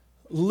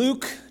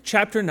Luke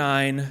chapter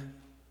 9,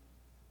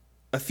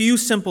 a few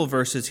simple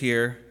verses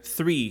here,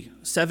 3,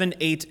 7,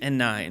 8, and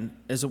 9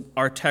 is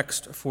our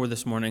text for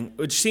this morning,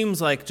 which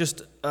seems like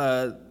just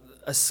a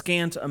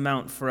scant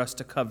amount for us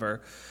to cover,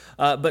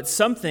 but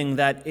something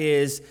that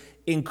is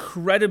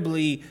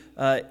incredibly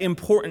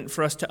important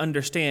for us to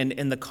understand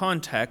in the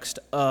context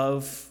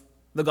of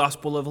the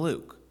Gospel of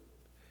Luke.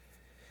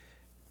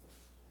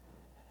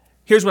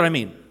 Here's what I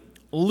mean.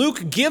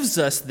 Luke gives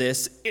us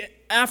this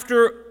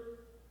after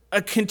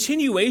a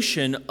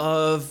continuation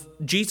of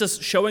Jesus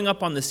showing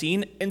up on the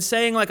scene and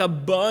saying like a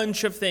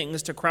bunch of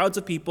things to crowds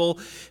of people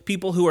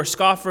who are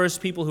scoffers,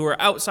 people who are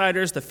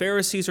outsiders. The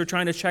Pharisees are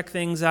trying to check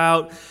things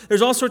out.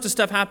 There's all sorts of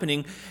stuff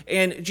happening.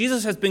 And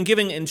Jesus has been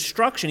giving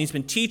instruction. He's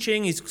been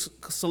teaching. He's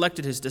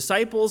selected his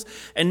disciples.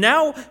 And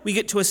now we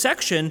get to a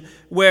section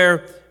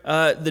where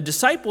the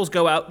disciples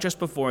go out just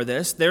before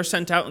this. They're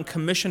sent out and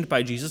commissioned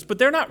by Jesus, but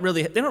they don't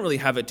really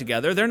have it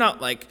together. They're not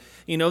like,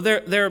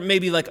 they're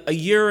maybe like a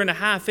year and a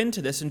half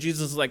into this, and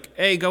Jesus is like,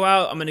 hey, go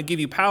out. I'm going to give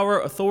you power,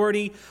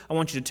 authority. I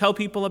want you to tell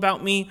people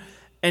about me.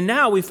 And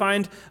now we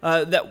find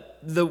that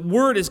the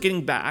word is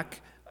getting back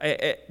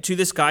to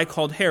this guy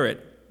called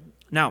Herod.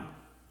 Now,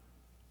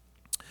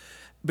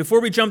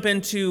 before we jump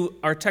into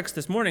our text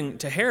this morning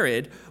to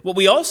Herod, what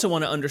we also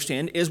want to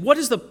understand is what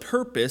is the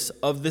purpose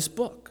of this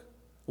book?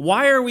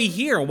 Why are we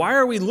here? Why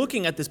are we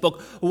looking at this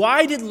book?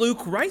 Why did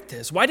Luke write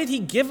this? Why did he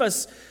give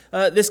us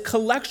this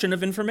collection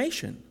of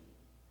information?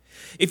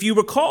 If you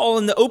recall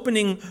in the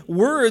opening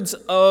words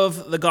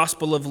of the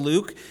Gospel of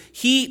Luke,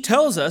 he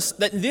tells us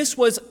that this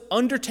was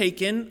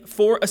undertaken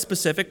for a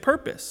specific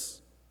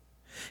purpose.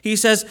 He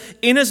says,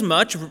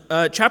 inasmuch,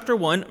 chapter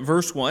 1,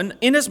 verse 1,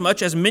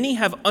 inasmuch as many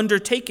have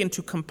undertaken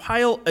to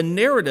compile a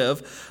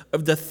narrative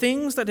of the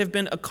things that have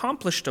been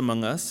accomplished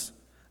among us,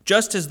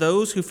 just as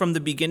those who from the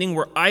beginning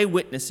were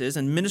eyewitnesses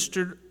and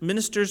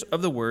ministers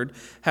of the word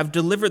have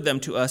delivered them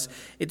to us,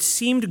 it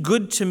seemed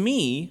good to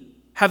me,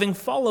 having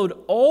followed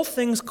all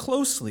things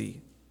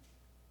closely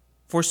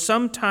for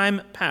some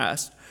time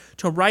past,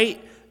 to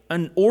write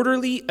an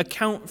orderly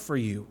account for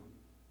you.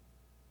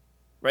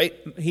 Right?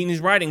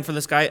 He's writing for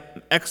this guy,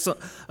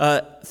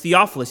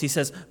 Theophilus. He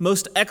says,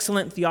 most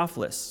excellent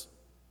Theophilus.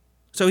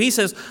 So he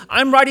says,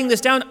 I'm writing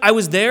this down. I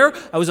was there.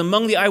 I was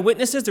among the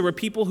eyewitnesses. There were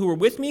people who were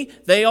with me.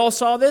 They all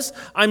saw this.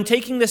 I'm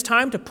taking this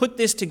time to put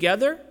this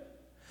together.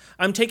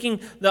 I'm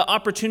taking the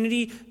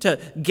opportunity to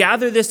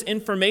gather this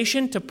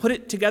information, to put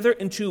it together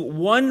into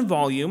one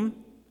volume.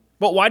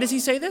 But why does he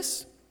say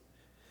this?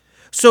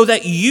 So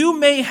that you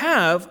may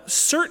have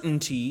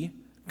certainty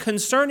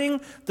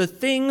concerning the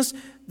things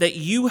that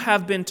you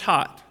have been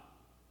taught.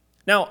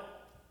 Now,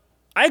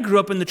 I grew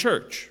up in the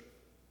church.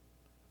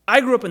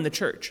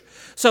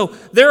 So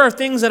there are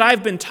things that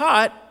I've been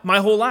taught my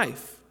whole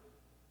life.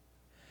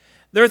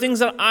 There are things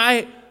that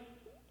I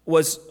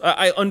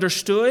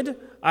understood.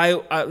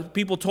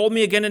 People told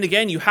me again and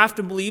again, you have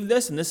to believe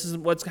this, and this is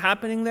what's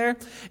happening there.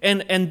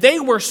 And they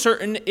were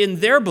certain in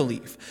their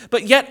belief.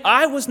 But yet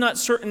I was not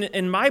certain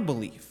in my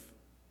belief.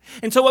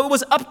 And so it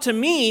was up to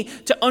me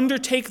to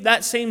undertake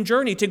that same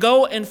journey, to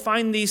go and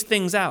find these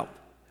things out,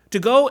 to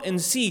go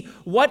and see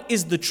what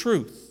is the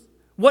truth,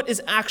 what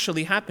is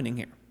actually happening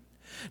here.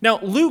 Now,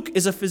 Luke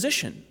is a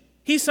physician.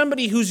 He's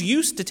somebody who's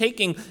used to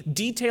taking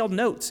detailed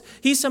notes.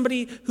 He's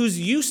somebody who's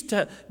used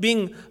to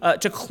being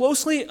to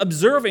closely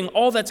observing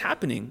all that's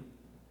happening.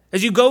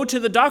 As you go to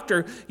the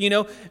doctor,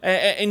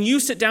 and you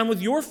sit down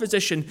with your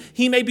physician,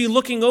 he may be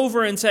looking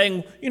over and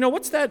saying,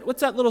 what's that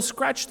little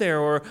scratch there?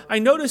 Or I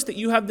noticed that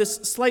you have this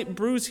slight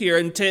bruise here.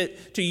 And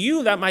to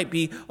you, that might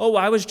be,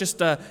 I was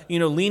just,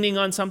 leaning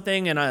on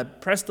something and I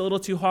pressed a little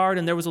too hard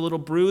and there was a little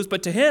bruise.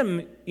 But to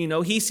him,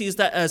 he sees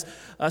that as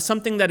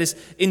something that is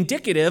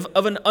indicative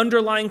of an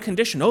underlying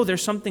condition.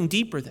 There's something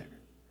deeper there.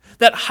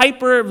 That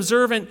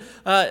hyper-observant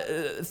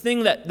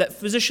thing that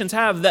physicians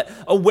have, that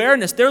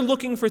awareness, they're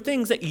looking for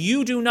things that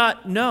you do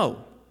not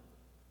know.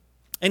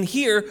 And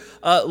here,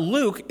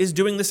 Luke is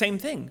doing the same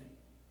thing.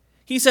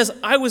 He says,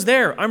 I was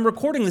there, I'm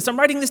recording this, I'm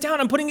writing this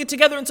down, I'm putting it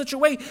together in such a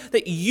way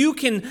that you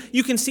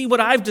can see what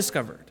I've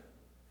discovered.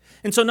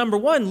 And so number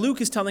one,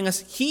 Luke is telling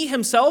us he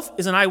himself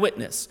is an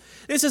eyewitness.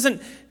 This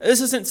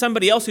isn't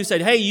somebody else who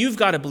said, hey, you've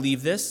got to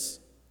believe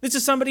this. This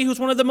is somebody who's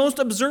one of the most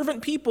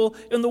observant people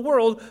in the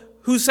world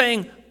who's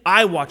saying,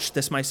 I watched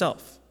this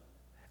myself.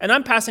 And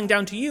I'm passing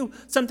down to you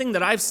something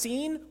that I've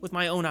seen with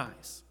my own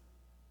eyes.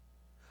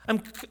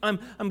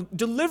 I'm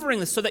delivering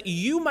this so that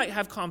you might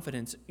have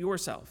confidence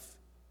yourself.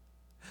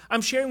 I'm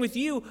sharing with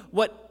you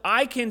what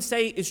I can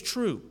say is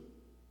true.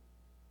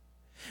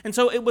 And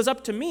so it was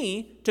up to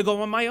me to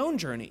go on my own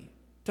journey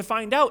to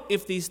find out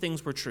if these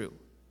things were true.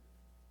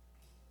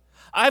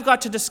 I've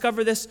got to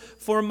discover this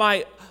for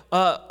my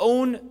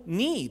own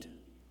need,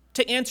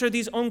 to answer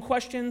these own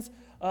questions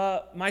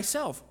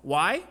myself.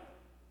 Why?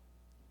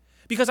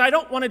 Because I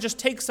don't want to just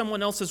take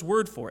someone else's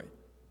word for it.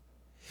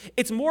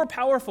 It's more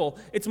powerful,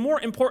 it's more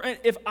important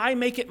if I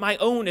make it my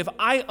own, if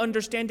I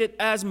understand it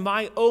as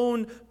my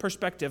own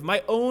perspective,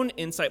 my own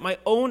insight, my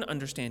own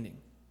understanding.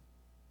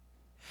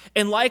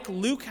 And like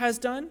Luke has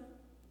done,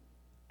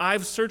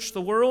 I've searched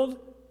the world,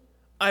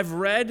 I've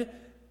read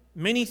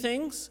many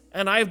things,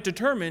 and I've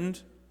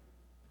determined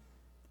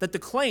that the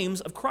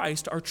claims of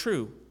Christ are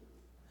true,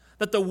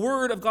 that the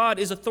Word of God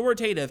is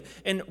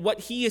authoritative, and what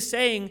he is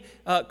saying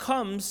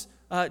comes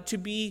to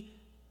be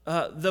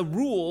the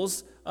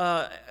rules,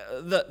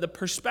 the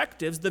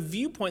perspectives, the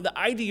viewpoint, the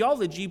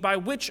ideology by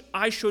which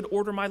I should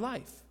order my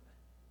life,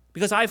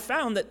 because I've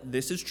found that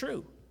this is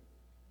true.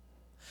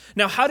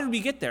 Now, how did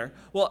we get there?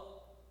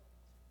 Well,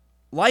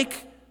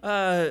 like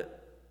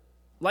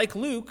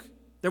Luke,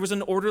 there was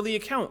an orderly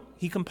account.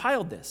 He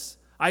compiled this.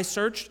 I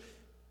searched,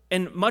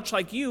 and much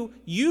like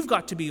you've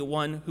got to be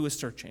one who is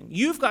searching.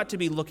 You've got to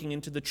be looking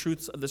into the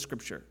truths of the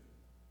Scripture.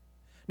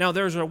 Now,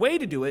 there's a way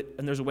to do it,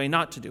 and there's a way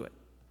not to do it.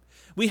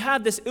 We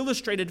had this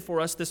illustrated for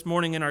us this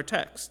morning in our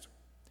text.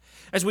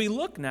 As we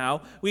look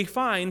now, we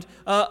find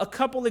a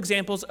couple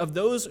examples of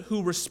those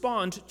who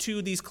respond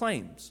to these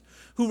claims,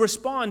 who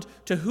respond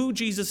to who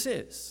Jesus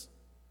is.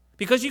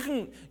 Because you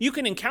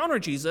can encounter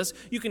Jesus,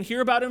 you can hear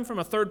about him from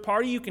a third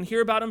party, you can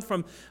hear about him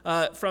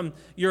from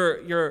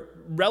your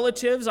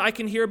relatives. I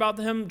can hear about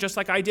him just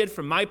like I did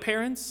from my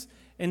parents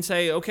and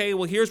say, okay,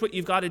 well, here's what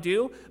you've got to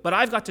do, but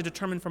I've got to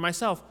determine for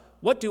myself,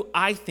 what do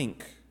I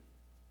think?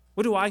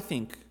 What do I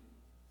think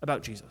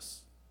about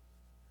Jesus?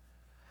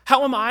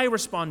 How am I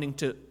responding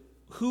to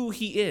who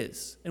he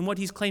is and what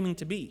he's claiming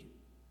to be?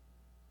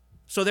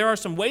 So there are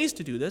some ways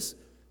to do this,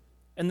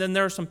 and then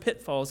there are some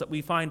pitfalls that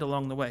we find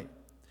along the way.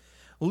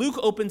 Luke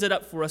opens it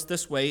up for us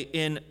this way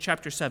in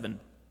chapter 9,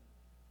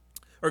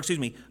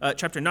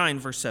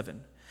 verse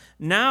 7.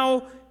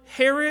 Now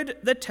Herod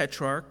the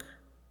Tetrarch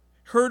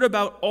heard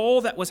about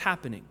all that was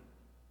happening.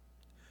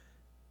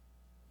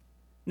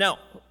 Now,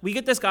 we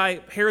get this guy,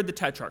 Herod the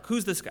Tetrarch.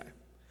 Who's this guy?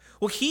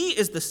 Well, he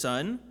is the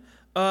son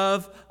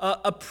of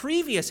a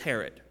previous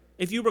Herod.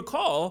 If you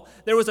recall,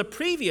 there was a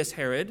previous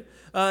Herod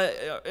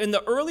in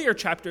the earlier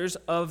chapters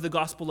of the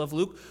Gospel of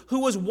Luke who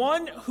was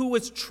one who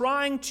was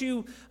trying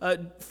to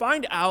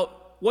find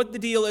out what the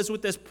deal is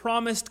with this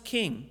promised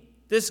king,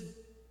 this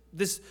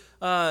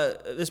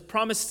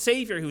promised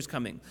Savior who's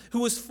coming, who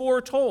was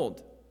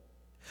foretold.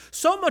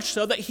 So much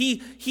so that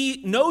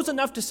he knows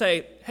enough to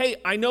say, hey,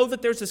 I know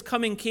that there's this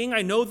coming king,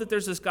 I know that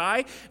there's this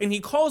guy, and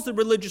he calls the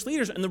religious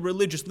leaders, and the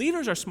religious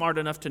leaders are smart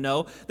enough to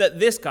know that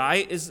this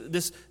guy is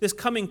this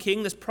coming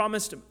king, this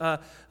promised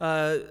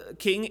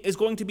king is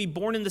going to be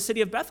born in the city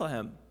of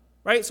Bethlehem,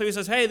 right? So he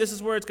says, hey, this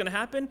is where it's going to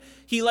happen.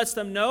 He lets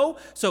them know.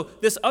 So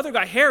this other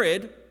guy,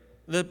 Herod,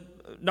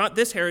 not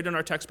this Herod in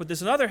our text, but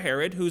this other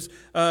Herod, who's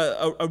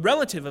a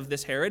relative of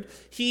this Herod,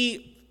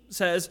 he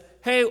says,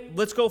 hey,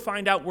 let's go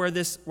find out where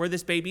this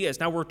baby is.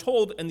 Now, we're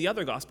told in the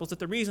other Gospels that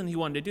the reason he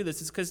wanted to do this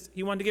is because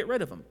he wanted to get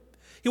rid of him.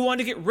 He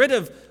wanted to get rid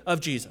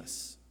of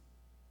Jesus.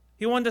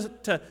 He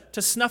wanted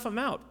to snuff him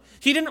out.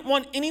 He didn't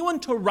want anyone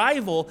to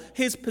rival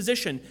his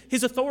position,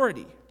 his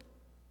authority.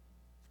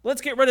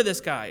 Let's get rid of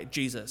this guy,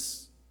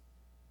 Jesus.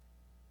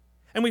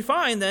 And we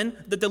find then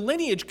that the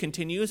lineage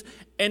continues,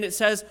 and it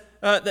says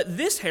that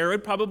this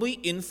Herod probably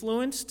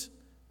influenced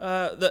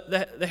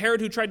the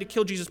Herod who tried to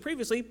kill Jesus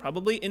previously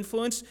probably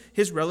influenced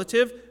his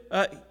relative,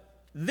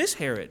 this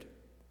Herod.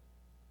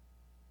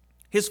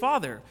 His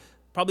father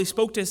probably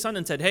spoke to his son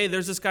and said, hey,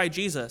 there's this guy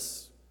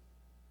Jesus.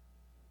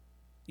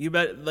 You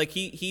bet, like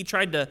he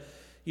tried to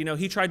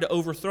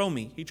overthrow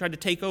me. He tried to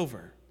take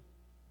over.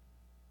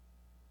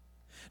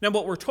 Now,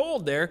 what we're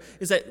told there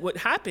is that what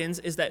happens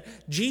is that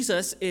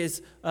Jesus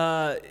is,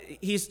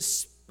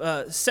 he's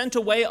sent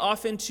away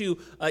off into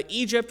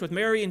Egypt with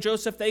Mary and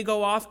Joseph. They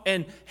go off,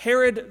 and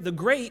Herod the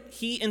Great,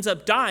 he ends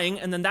up dying,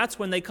 and then that's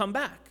when they come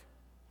back,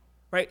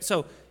 right?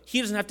 So he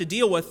doesn't have to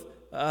deal with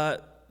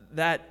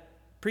that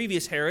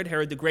previous Herod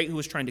the Great, who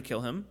was trying to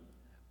kill him,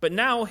 but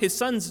now his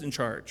son's in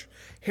charge,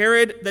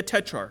 Herod the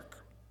Tetrarch.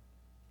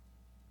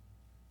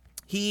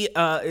 He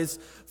is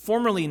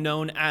formerly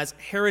known as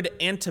Herod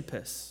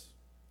Antipas.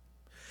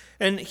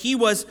 And he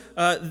was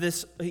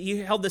he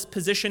held this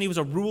position. He was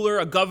a ruler,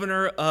 a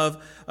governor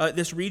of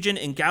this region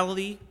in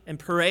Galilee and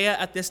Perea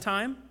at this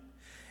time.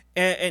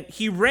 And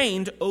he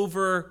reigned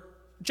over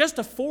just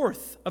a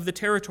fourth of the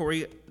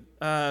territory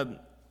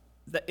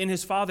in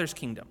his father's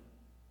kingdom.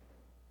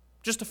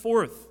 Just a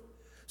fourth.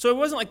 So it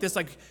wasn't like this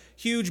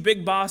huge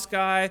big boss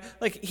guy.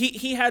 Like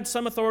he had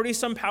some authority,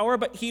 some power,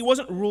 but he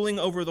wasn't ruling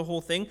over the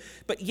whole thing.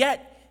 But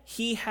yet,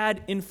 he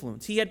had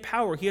influence, he had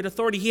power, he had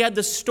authority, he had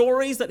the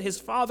stories that his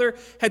father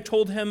had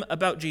told him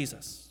about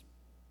Jesus.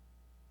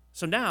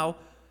 So now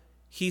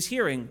he's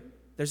hearing,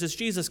 there's this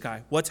Jesus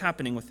guy. What's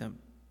happening with him?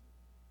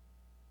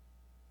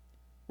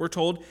 We're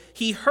told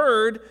he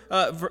heard,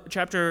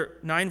 chapter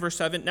 9, verse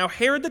 7, now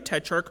Herod the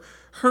Tetrarch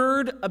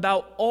heard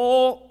about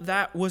all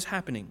that was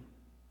happening,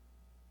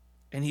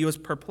 and he was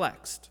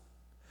perplexed.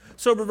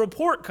 So a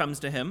report comes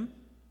to him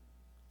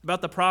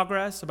about the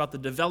progress, about the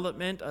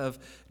development of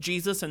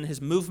Jesus and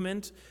his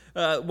movement,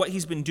 what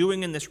he's been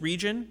doing in this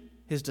region,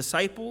 his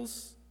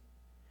disciples.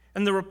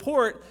 And the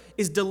report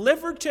is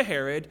delivered to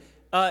Herod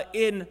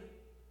in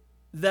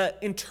the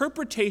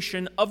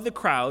interpretation of the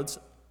crowds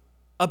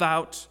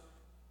about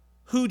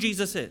who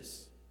Jesus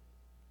is.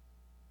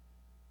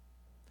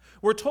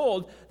 we're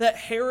told that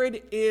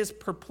Herod is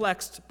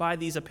perplexed by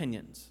these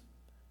opinions.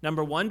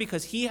 Number one,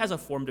 because he has a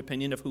formed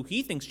opinion of who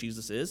he thinks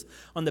Jesus is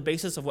on the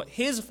basis of what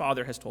his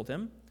father has told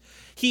him.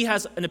 He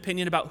has an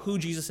opinion about who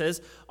Jesus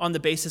is on the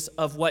basis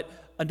of what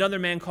another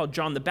man called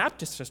John the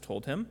Baptist has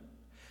told him.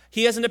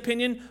 He has an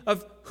opinion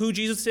of who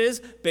Jesus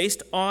is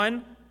based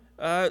on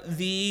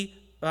the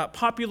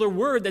popular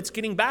word that's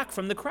getting back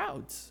from the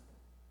crowds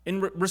in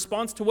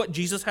response to what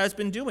Jesus has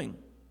been doing.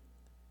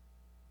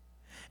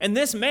 And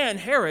this man,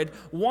 Herod,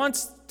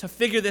 wants to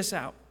figure this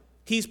out.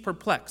 He's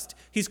perplexed.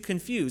 He's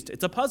confused.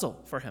 It's a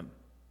puzzle for him.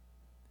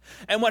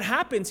 And what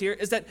happens here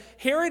is that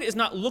Herod is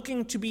not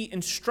looking to be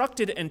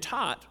instructed and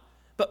taught,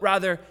 but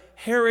rather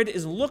Herod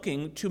is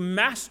looking to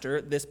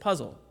master this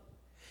puzzle.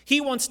 He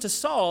wants to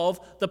solve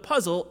the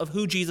puzzle of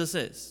who Jesus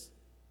is.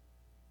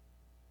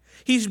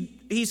 He's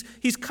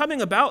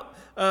coming about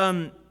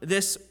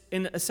this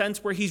in a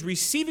sense where he's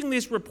receiving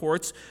these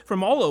reports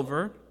from all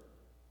over.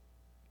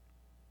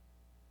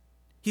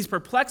 He's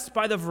perplexed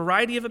by the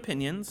variety of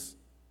opinions,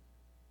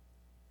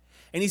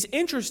 and he's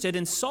interested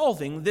in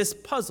solving this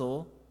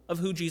puzzle of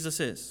who Jesus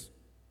is.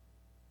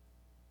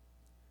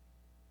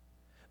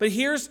 But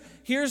here's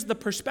the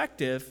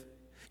perspective.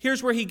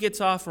 Here's where he gets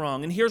off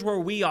wrong, and here's where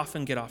we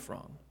often get off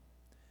wrong.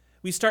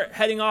 We start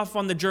heading off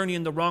on the journey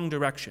in the wrong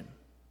direction.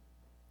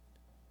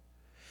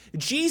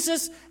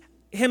 Jesus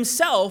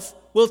himself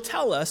will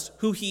tell us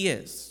who he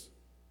is.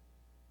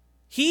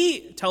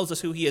 He tells us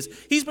who he is.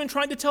 He's been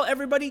trying to tell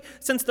everybody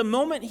since the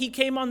moment he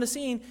came on the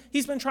scene.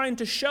 He's been trying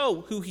to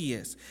show who he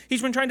is.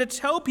 He's been trying to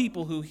tell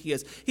people who he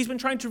is. He's been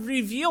trying to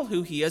reveal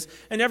who he is.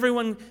 And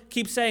everyone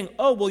keeps saying,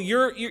 oh, well,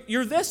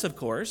 you're this, of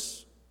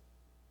course.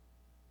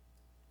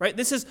 Right?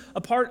 This is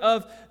a part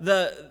of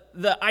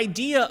the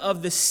idea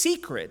of the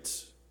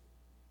secret.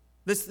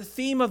 This the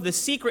theme of the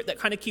secret that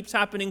kind of keeps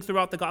happening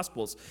throughout the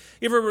Gospels.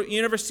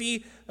 You ever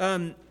see,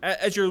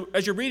 as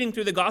you're reading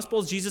through the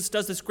Gospels, Jesus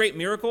does this great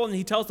miracle, and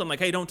he tells them, like,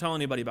 hey, don't tell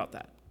anybody about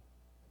that.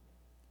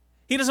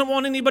 He doesn't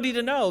want anybody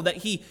to know that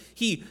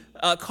he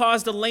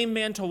caused a lame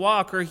man to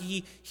walk, or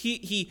he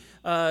gave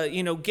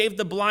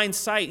the blind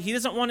sight. He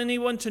doesn't want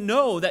anyone to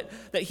know that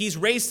he's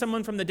raised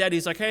someone from the dead.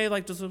 He's like, hey,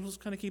 like, just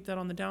kind of keep that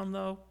on the down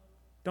low.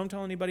 Don't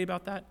tell anybody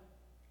about that.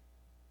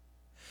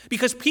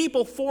 Because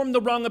people form the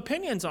wrong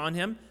opinions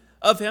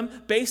of him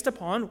based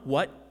upon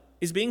what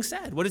is being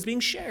said, what is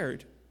being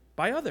shared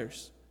by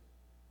others.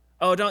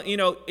 Oh,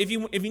 if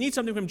you need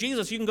something from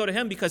Jesus, you can go to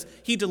him because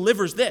he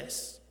delivers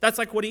this. That's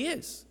like what he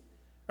is.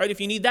 Right?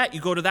 If you need that,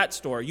 you go to that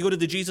store. You go to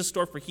the Jesus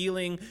store for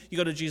healing. You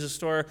go to the Jesus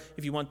store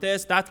if you want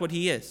this. That's what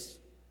he is.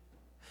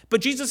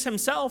 But Jesus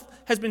himself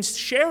has been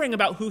sharing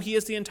about who he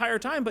is the entire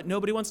time, but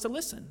nobody wants to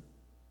listen.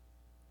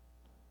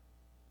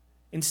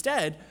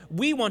 Instead,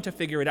 we want to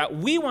figure it out.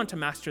 We want to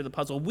master the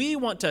puzzle. We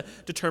want to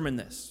determine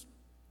this.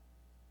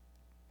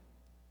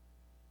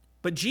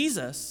 But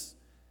Jesus,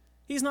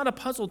 he's not a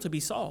puzzle to be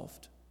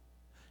solved.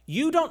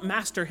 You don't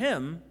master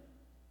him.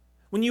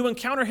 When you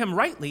encounter him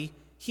rightly,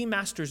 he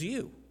masters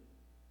you.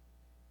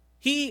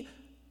 He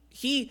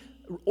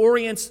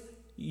orients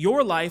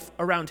your life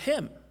around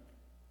him.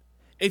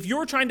 If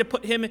you're trying to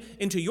put him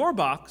into your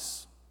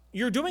box,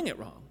 you're doing it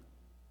wrong.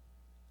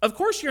 Of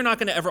course, you're not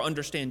going to ever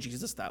understand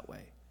Jesus that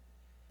way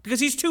because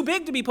he's too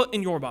big to be put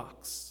in your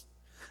box.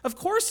 Of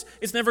course,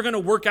 it's never going to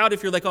work out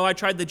if you're like, oh, I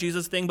tried the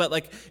Jesus thing, but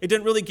like it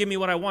didn't really give me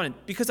what I wanted,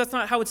 because that's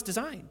not how it's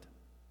designed.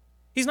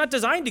 He's not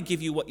designed to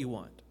give you what you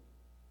want.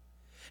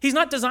 He's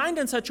not designed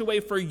in such a way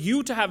for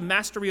you to have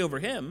mastery over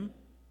him.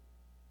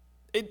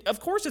 Of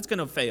course, it's going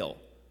to fail.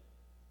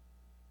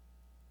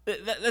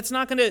 That's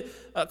not going to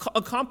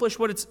accomplish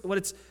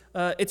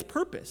its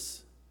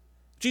purpose.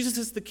 Jesus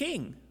is the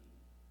king.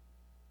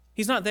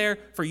 He's not there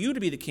for you to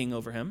be the king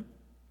over him.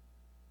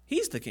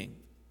 He's the king.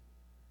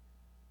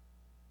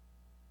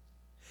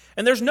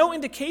 And there's no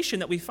indication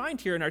that we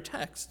find here in our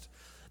text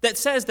that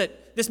says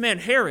that this man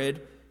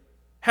Herod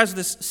has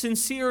this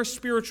sincere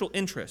spiritual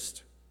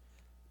interest.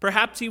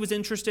 Perhaps he was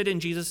interested in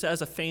Jesus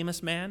as a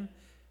famous man.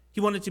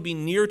 He wanted to be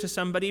near to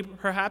somebody,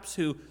 perhaps,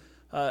 who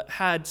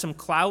had some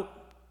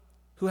clout,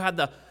 who had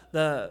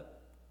the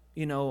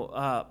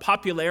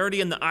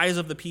popularity in the eyes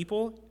of the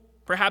people.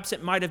 Perhaps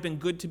it might have been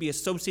good to be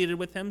associated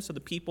with him, so the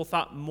people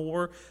thought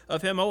more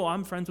of him. Oh,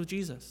 I'm friends with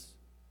Jesus.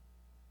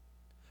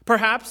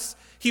 Perhaps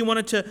he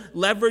wanted to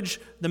leverage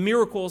the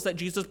miracles that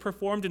Jesus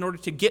performed in order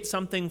to get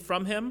something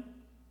from him.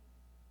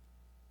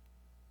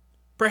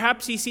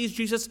 Perhaps he sees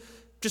Jesus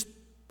just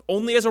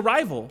only as a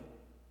rival.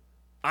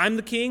 I'm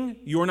the king,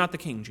 you're not the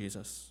king,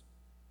 Jesus.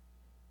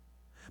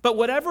 But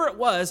whatever it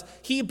was,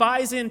 he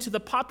buys into the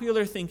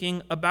popular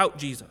thinking about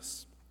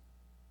Jesus.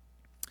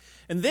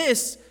 And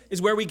this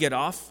is where we get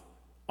off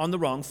on the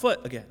wrong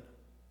foot again.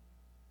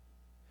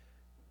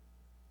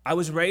 I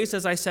was raised,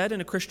 as I said, in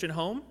a Christian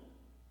home,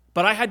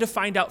 but I had to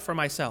find out for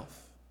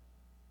myself.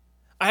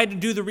 I had to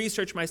do the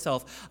research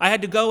myself. I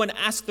had to go and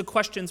ask the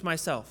questions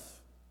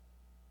myself.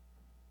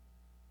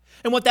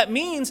 And what that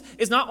means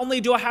is not only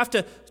do I have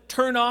to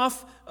turn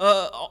off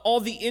all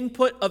the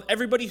input of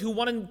everybody who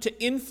wanted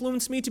to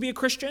influence me to be a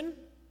Christian,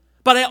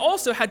 But I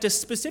also had to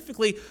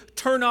specifically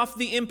turn off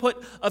the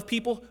input of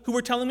people who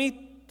were telling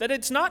me that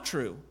it's not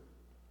true,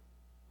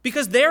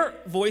 because their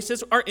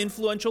voices are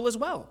influential as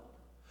well.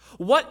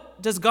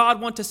 What does God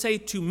want to say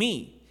to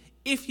me?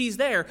 If he's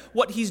there,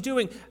 what he's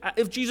doing,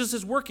 if Jesus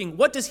is working,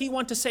 what does he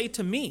want to say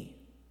to me?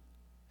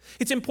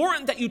 It's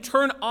important that you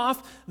turn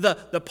off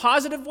the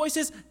positive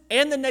voices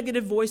and the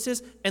negative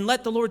voices and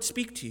let the Lord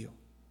speak to you.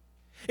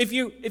 If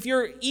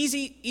you're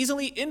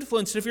easily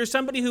influenced, if you're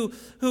somebody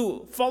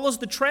who follows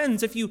the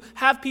trends, if you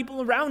have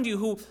people around you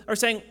who are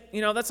saying,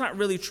 that's not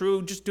really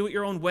true, just do it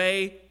your own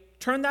way,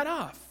 turn that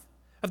off.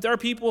 If there are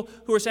people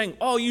who are saying,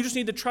 oh, you just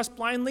need to trust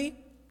blindly,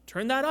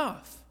 turn that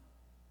off.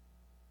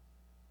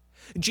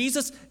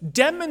 Jesus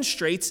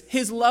demonstrates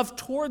his love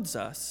towards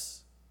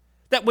us,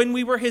 that when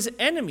we were his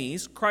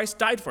enemies, Christ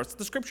died for us.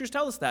 The scriptures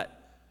tell us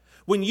that.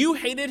 When you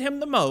hated him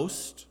the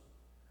most,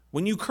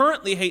 when you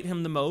currently hate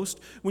him the most,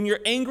 when you're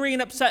angry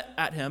and upset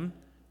at him,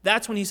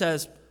 that's when he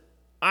says,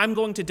 I'm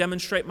going to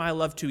demonstrate my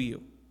love to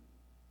you.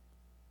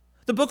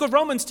 The book of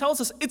Romans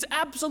tells us it's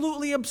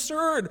absolutely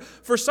absurd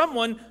for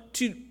someone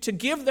to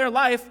give their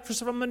life for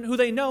someone who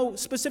they know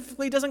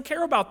specifically doesn't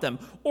care about them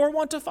or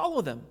want to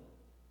follow them.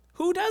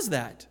 Who does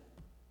that?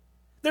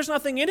 There's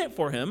nothing in it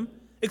for him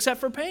except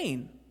for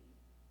pain.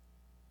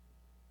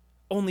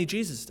 Only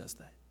Jesus does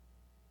that.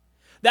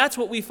 That's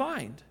what we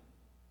find.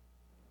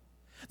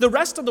 The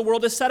rest of the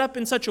world is set up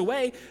in such a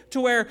way to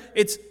where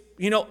it's,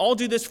 I'll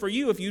do this for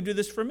you if you do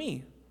this for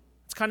me.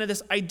 It's kind of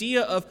this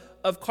idea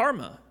of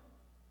karma.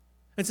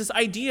 It's this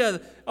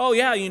idea, oh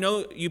yeah,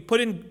 you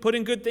put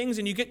in good things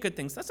and you get good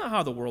things. That's not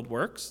how the world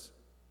works.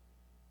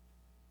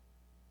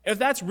 If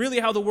that's really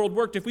how the world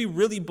worked, if we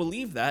really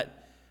believe that,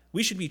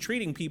 we should be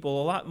treating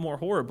people a lot more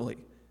horribly,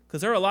 because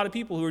there are a lot of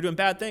people who are doing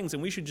bad things,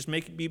 and we should just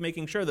be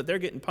making sure that they're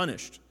getting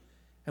punished.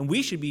 And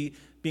we should be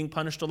being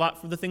punished a lot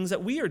for the things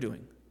that we are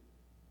doing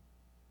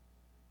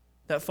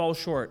that fall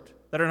short,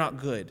 that are not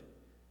good.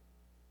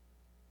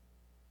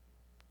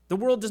 The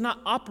world does not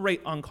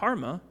operate on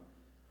karma.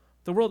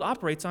 The world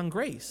operates on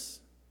grace.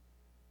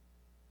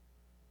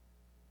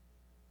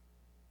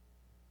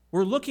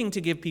 We're looking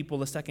to give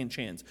people a second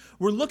chance.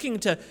 We're looking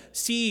to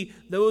see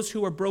those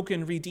who are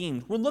broken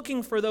redeemed. We're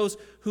looking for those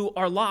who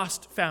are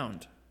lost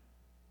found.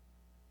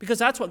 Because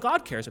that's what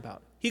God cares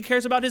about. He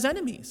cares about his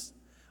enemies.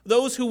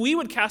 Those who we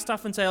would cast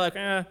off and say,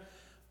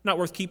 not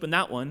worth keeping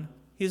that one.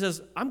 He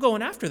says, I'm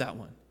going after that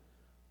one.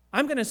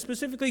 I'm going to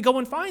specifically go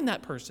and find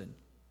that person.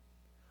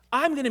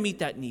 I'm going to meet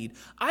that need.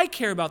 I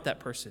care about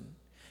that person.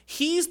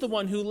 He's the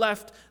one who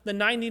left the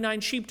 99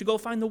 sheep to go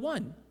find the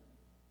one.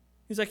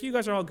 He's like, you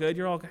guys are all good.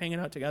 You're all hanging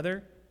out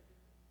together.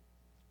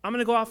 I'm going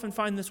to go off and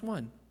find this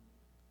one.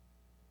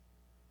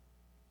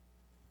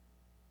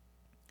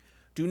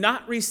 Do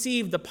not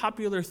receive the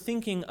popular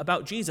thinking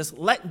about Jesus.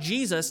 Let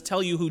Jesus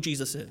tell you who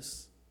Jesus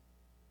is.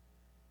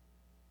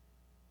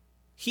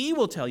 He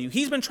will tell you.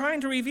 He's been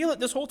trying to reveal it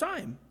this whole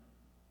time.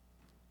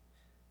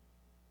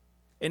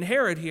 And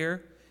Herod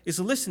here is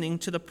listening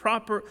to the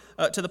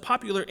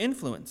popular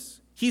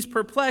influence. He's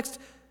perplexed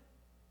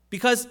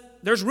because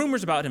there's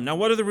rumors about him. Now,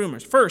 what are the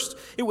rumors? First,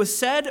 it was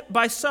said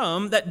by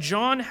some that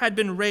John had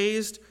been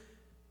raised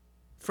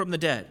from the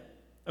dead.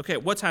 Okay,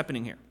 what's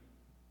happening here?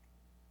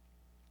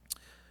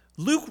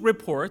 Luke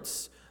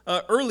reports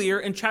earlier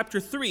in chapter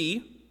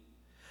 3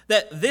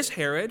 that this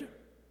Herod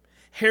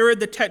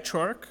the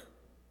Tetrarch,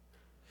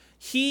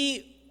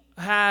 he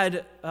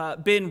had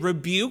been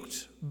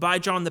rebuked by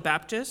John the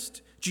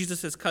Baptist,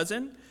 Jesus'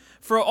 cousin,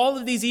 for all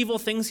of these evil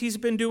things he's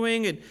been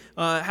doing and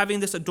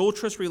having this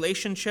adulterous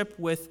relationship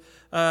with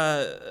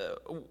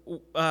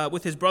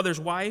his brother's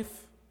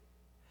wife.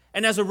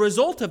 And as a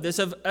result of this,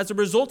 as a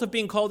result of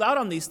being called out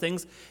on these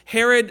things,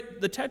 Herod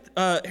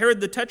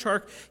the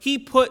Tetrarch, he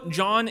put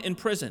John in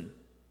prison.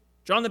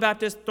 John the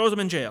Baptist throws him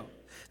in jail.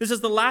 This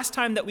is the last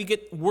time that we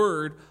get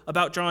word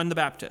about John the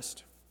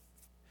Baptist.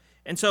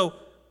 And so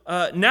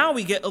now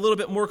we get a little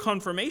bit more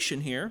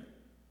confirmation here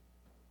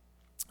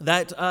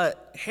that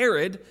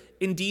Herod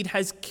indeed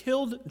has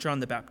killed John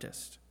the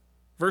Baptist.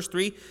 Verse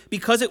 3,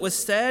 because it was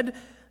said,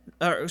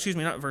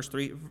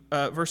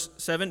 verse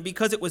 7,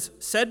 because it was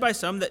said by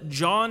some that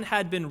John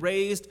had been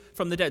raised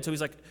from the dead. So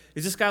he's like,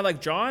 is this guy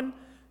like John?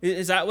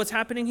 Is that what's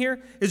happening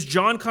here? Is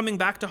John coming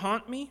back to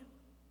haunt me?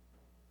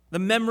 The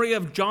memory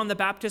of John the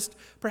Baptist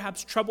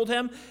perhaps troubled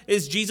him.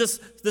 Is Jesus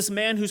this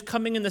man who's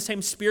coming in the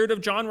same spirit of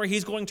John, where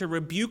he's going to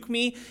rebuke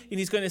me and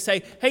he's going to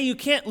say, hey, you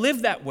can't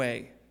live that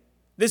way.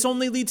 This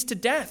only leads to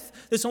death.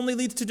 This only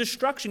leads to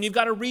destruction. You've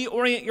got to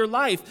reorient your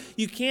life.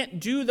 You can't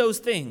do those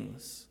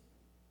things.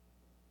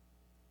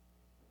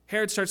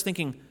 Herod starts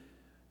thinking,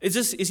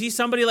 is he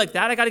somebody like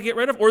that I got to get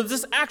rid of? Or is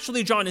this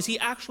actually John? Is he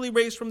actually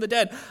raised from the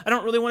dead? I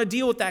don't really want to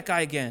deal with that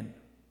guy again.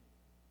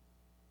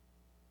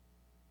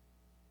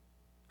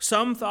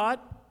 Some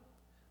thought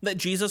that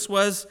Jesus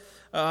was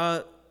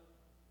a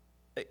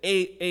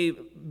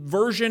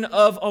version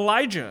of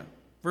Elijah.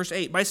 Verse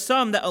 8, by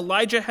some that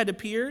Elijah had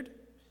appeared,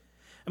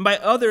 and by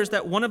others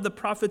that one of the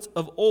prophets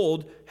of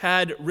old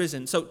had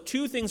risen. So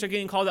two things are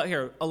getting called out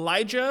here.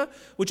 Elijah,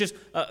 which is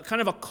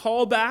kind of a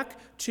callback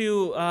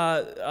to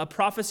a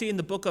prophecy in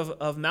the book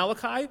of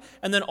Malachi,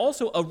 and then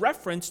also a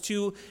reference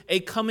to a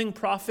coming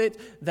prophet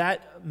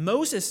that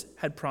Moses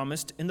had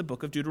promised in the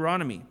book of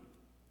Deuteronomy.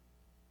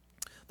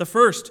 The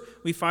first,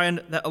 we find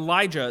that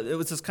Elijah, it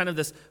was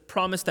this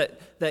promise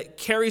that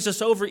carries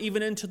us over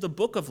even into the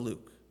book of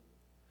Luke.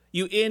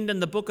 You end in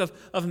the book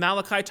of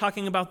Malachi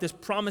talking about this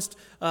promised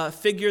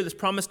figure, this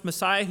promised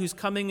Messiah who's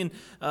coming and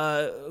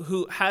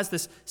who has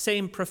this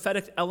same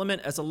prophetic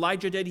element as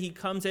Elijah did. He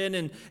comes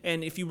in,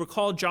 and if you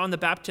recall, John the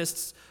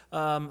Baptist's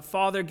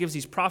father gives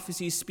these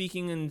prophecies,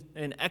 speaking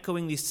and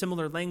echoing these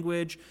similar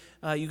language.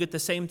 You get the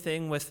same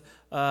thing with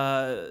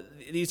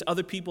these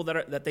other people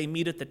that they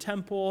meet at the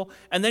temple.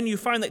 And then you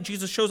find that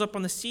Jesus shows up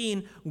on the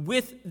scene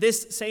with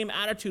this same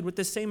attitude, with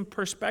this same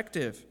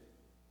perspective.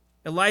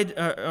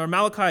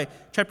 Malachi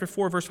chapter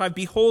 4, verse 5,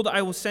 "Behold,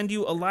 I will send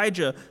you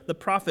Elijah the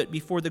prophet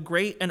before the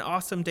great and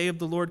awesome day of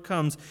the Lord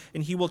comes,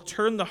 and he will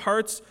turn the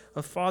hearts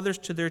of fathers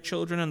to their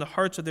children and the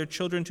hearts of their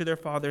children to their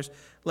fathers,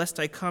 lest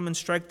I come and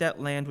strike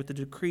that land with the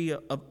decree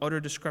of utter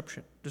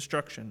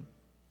destruction."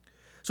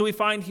 So we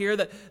find here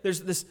that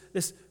there's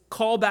this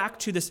callback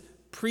to this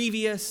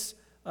previous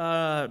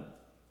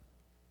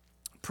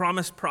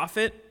promised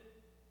prophet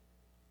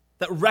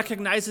that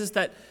recognizes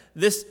that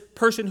this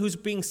person who's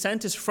being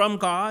sent is from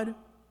God.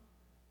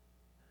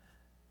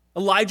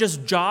 Elijah's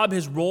job,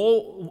 his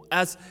role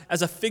as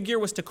a figure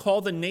was to call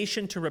the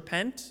nation to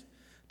repent,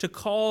 to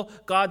call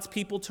God's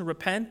people to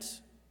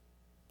repent,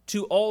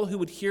 to all who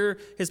would hear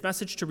his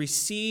message to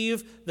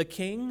receive the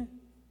king.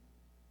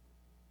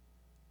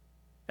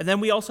 And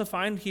then we also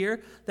find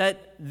here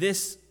that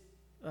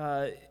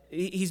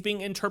he's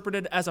being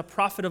interpreted as a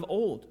prophet of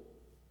old.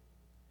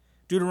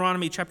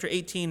 Deuteronomy chapter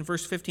 18,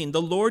 verse 15,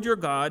 "The Lord your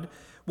God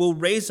will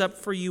raise up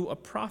for you a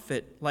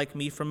prophet like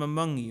me from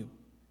among you,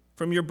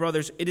 from your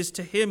brothers. It is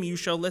to him you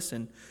shall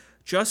listen,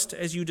 just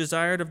as you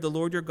desired of the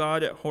Lord your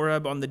God at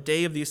Horeb on the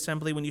day of the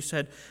assembly when you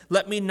said,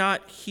 'Let me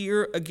not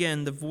hear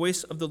again the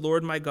voice of the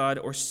Lord my God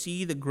or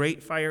see the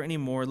great fire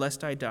anymore,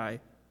 lest I die.'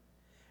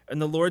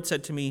 And the Lord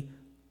said to me,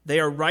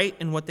 'They are right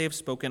in what they have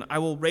spoken. I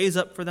will raise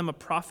up for them a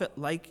prophet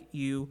like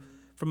you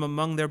from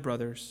among their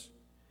brothers,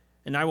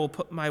 and I will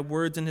put my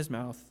words in his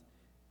mouth,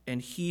 and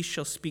he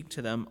shall speak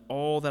to them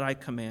all that I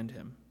command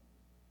him.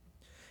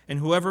 And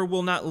whoever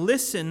will not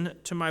listen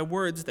to my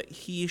words that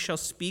he shall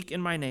speak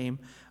in my name,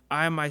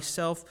 I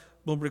myself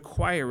will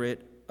require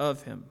it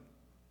of him.'"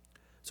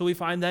 So we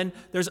find then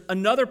there's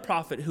another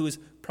prophet who is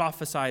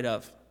prophesied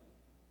of.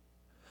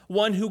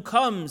 One who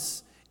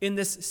comes in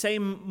this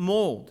same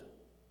mold,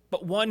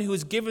 but one who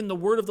is given the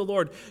word of the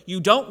Lord.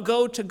 You don't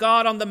go to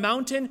God on the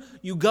mountain,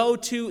 you go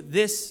to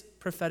this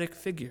prophetic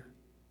figure.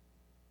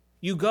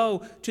 You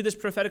go to this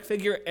prophetic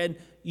figure and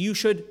you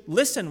should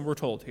listen, we're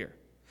told here.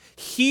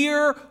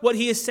 Hear what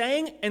he is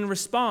saying and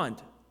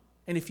respond.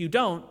 And if you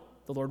don't,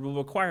 the Lord will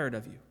require it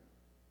of you.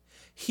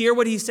 Hear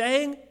what he's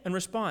saying and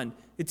respond.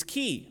 It's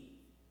key.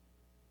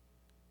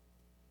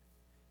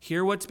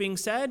 Hear what's being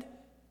said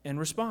and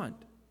respond.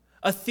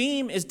 A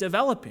theme is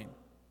developing.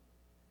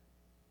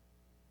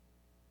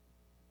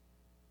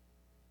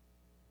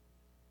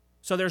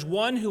 So there's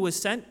one who was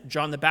sent,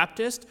 John the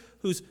Baptist,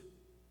 who's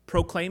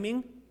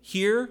proclaiming,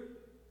 hear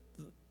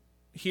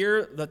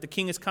that the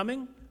king is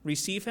coming,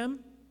 receive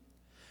him.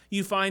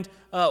 You find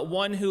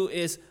one who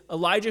is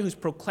Elijah, who's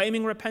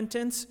proclaiming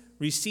repentance,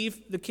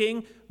 receive the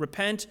king,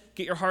 repent,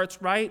 get your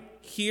hearts right,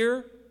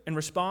 hear and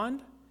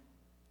respond.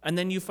 And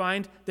then you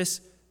find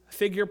this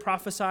figure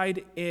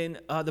prophesied in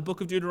the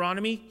book of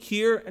Deuteronomy,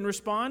 hear and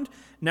respond.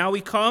 Now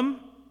we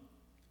come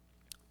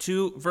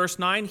to verse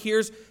 9.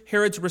 Here's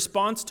Herod's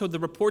response to the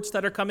reports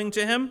that are coming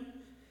to him.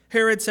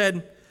 Herod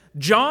said,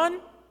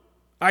 "John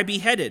I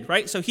beheaded,"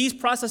 right? So he's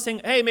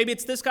processing, hey, maybe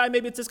it's this guy,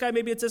 maybe it's this guy,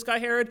 maybe it's this guy,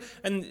 Herod.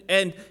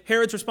 And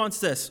Herod's response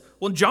is this: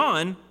 "Well,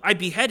 John I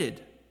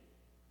beheaded.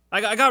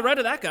 I got rid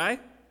of that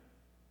guy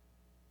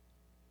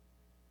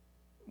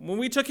when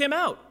we took him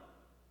out.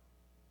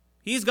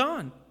 He's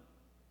gone.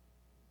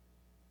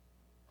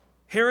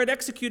 Herod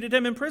executed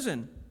him in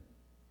prison."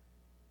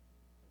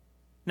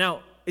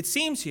 Now, it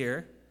seems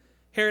here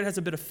Herod has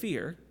a bit of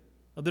fear,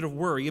 a bit of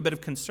worry, a bit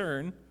of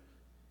concern,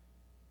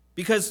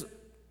 because,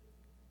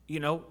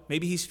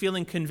 maybe he's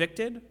feeling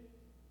convicted.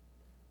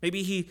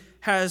 Maybe he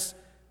has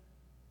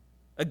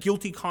a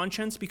guilty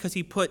conscience because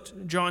he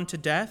put John to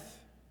death,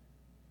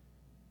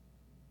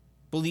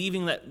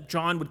 believing that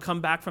John would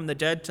come back from the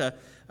dead to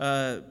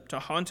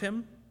haunt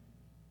him.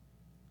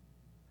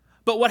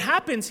 But what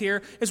happens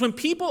here is when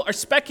people are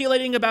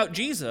speculating about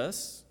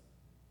Jesus,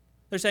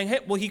 they're saying, hey,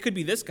 well, he could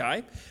be this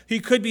guy. He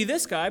could be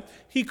this guy.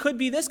 He could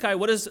be this guy.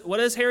 What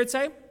does Herod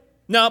say?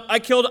 No, I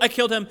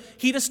killed him.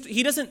 He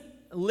doesn't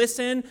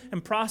listen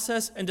and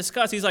process and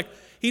discuss. He's like,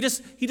 he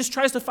just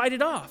tries to fight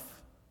it off.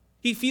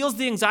 He feels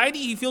the anxiety.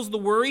 He feels the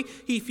worry.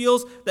 He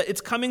feels that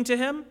it's coming to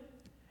him.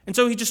 And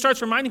so he just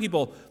starts reminding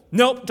people,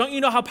 nope, don't you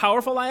know how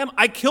powerful I am?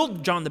 I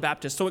killed John the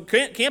Baptist, so it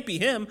can't be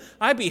him.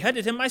 I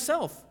beheaded him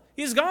myself.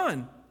 He's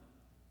gone.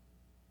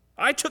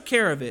 I took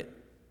care of it.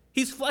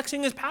 He's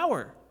flexing his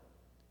power.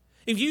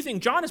 If you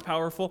think John is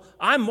powerful,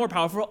 I'm more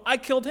powerful. I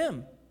killed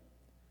him.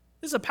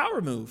 This is a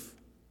power move.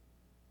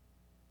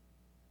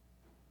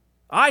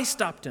 I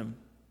stopped him.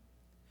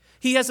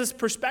 He has this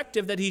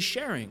perspective that he's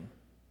sharing.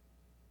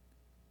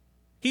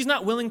 He's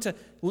not willing to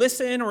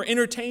listen or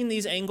entertain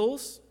these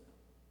angles.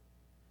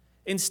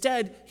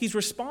 Instead, he's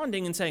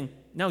responding and saying,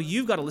 "No,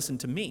 you've got to listen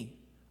to me.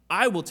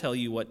 I will tell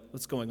you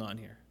what's going on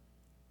here."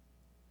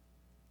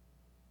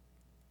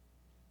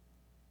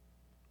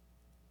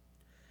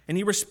 And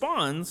he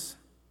responds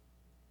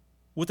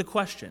with a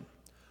question.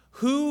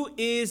 Who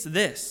is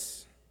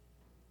this?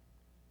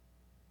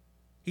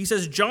 He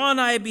says, "John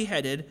I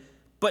beheaded,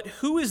 but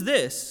who is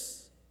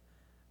this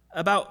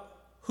about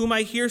whom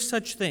I hear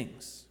such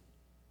things?"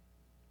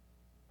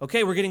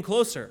 Okay, we're getting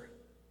closer.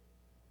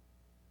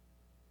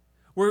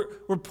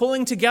 We're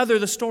pulling together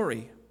the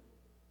story.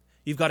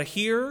 You've got to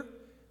hear,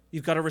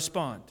 you've got to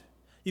respond.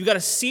 You've got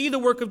to see the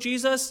work of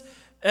Jesus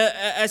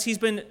as he's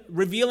been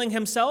revealing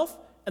himself,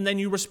 and then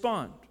you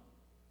respond.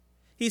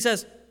 He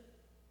says,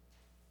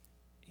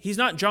 he's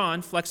not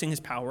John flexing his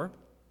power,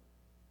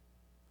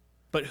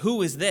 but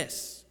who is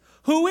this?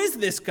 Who is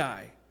this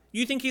guy?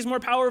 You think he's more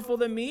powerful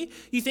than me?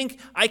 You think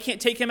I can't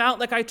take him out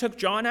like I took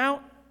John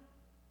out?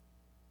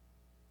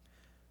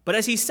 But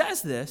as he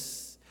says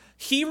this,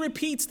 he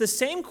repeats the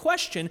same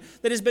question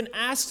that has been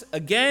asked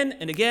again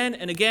and again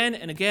and again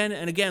and again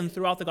and again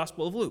throughout the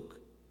Gospel of Luke.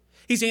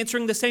 He's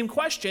answering the same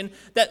question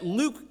that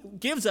Luke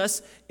gives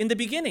us in the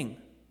beginning.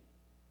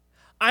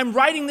 I'm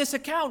writing this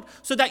account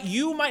so that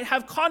you might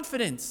have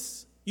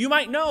confidence. You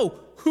might know,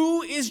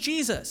 who is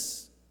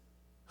Jesus?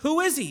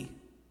 Who is he?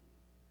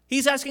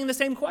 He's asking the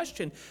same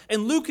question.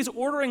 And Luke is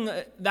ordering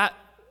that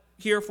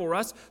here for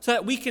us so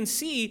that we can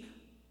see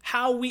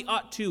how we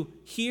ought to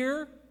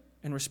hear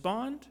and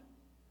respond.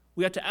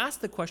 We ought to ask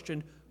the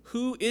question,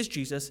 who is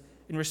Jesus,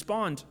 and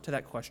respond to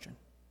that question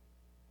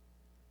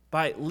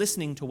by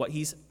listening to what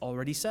he's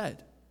already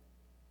said.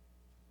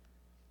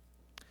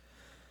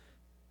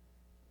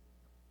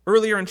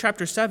 Earlier in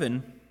chapter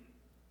 7,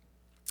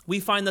 we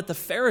find that the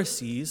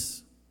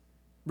Pharisees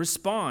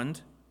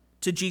respond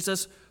to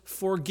Jesus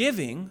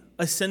forgiving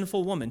a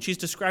sinful woman. She's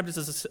described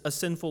as a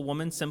sinful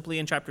woman simply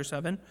in chapter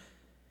 7.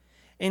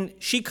 And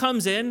she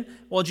comes in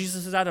while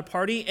Jesus is at a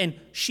party, and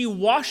she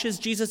washes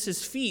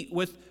Jesus' feet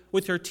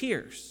with her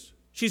tears.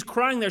 She's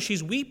crying there.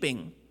 She's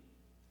weeping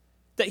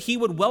that he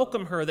would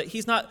welcome her, that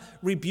he's not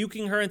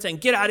rebuking her and saying,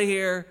 "Get out of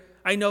here.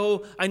 I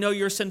know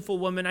you're a sinful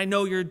woman. I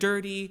know you're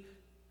dirty."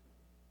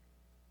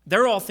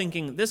 They're all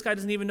thinking, this guy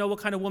doesn't even know what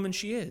kind of woman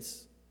she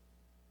is.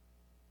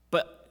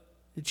 But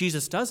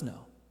Jesus does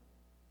know.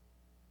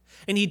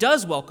 And he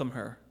does welcome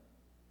her.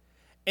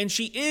 And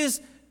she is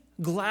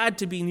glad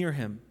to be near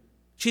him.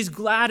 She's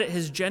glad at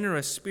his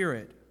generous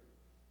spirit.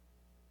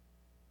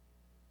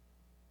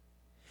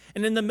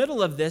 And in the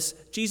middle of this,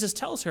 Jesus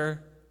tells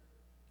her,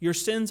 "Your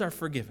sins are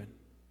forgiven."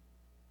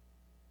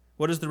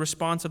 What is the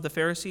response of the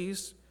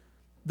Pharisees?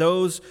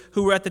 Those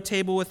who were at the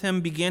table with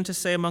him began to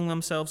say among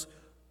themselves,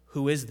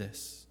 "Who is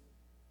this?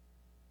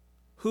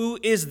 Who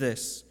is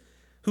this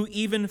who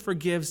even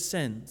forgives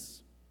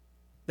sins?"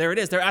 There it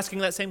is. They're asking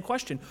that same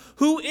question.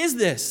 Who is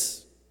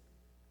this?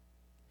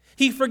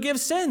 He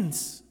forgives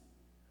sins.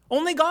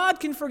 Only God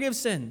can forgive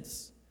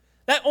sins.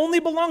 That only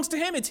belongs to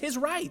him. It's his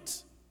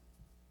right.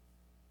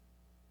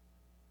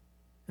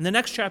 In the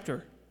next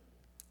chapter,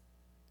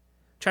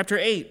 chapter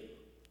 8,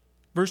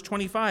 verse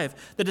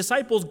 25, the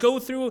disciples go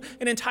through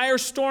an entire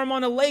storm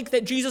on a lake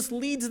that Jesus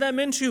leads them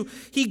into.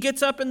 He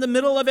gets up in the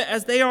middle of it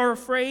as they are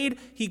afraid.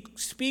 He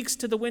speaks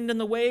to the wind and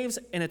the waves,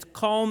 and it's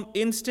calm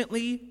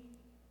instantly.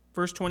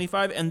 Verse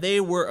 25, and they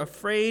were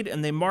afraid,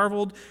 and they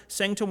marveled,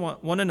 saying to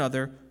one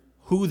another,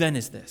 "Who then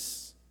is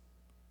this,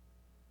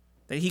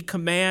 that he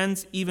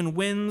commands even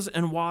winds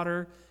and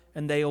water,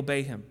 and they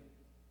obey him?"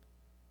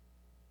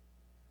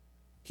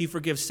 He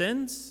forgives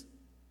sins,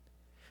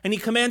 and he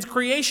commands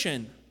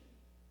creation.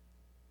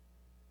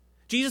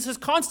 Jesus is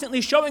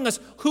constantly showing us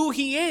who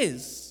he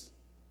is.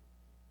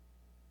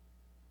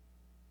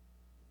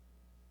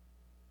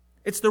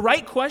 It's the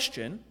right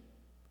question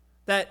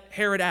that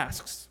Herod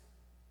asks.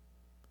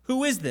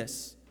 Who is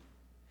this?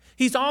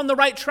 He's on the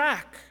right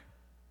track.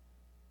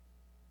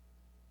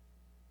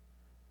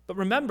 But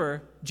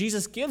remember,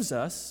 Jesus gives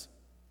us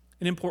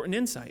an important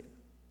insight.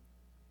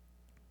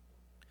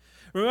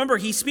 Remember,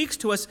 he speaks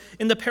to us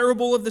in the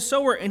parable of the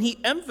sower, and he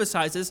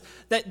emphasizes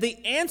that the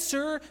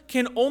answer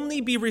can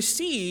only be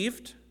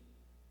received,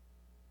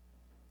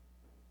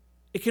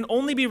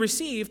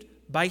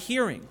 by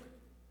hearing.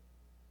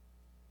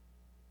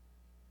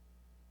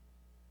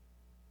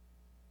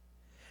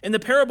 In the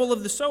parable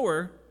of the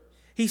sower,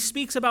 he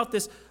speaks about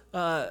this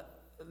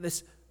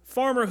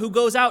farmer who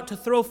goes out to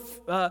throw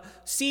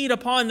seed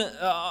upon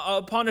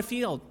a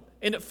field,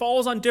 and it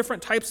falls on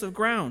different types of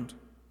ground.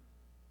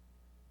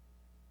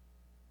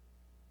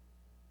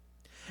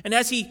 And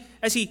as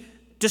he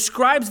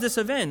describes this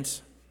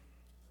event,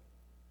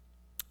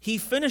 he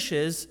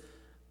finishes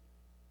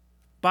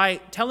by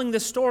telling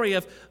this story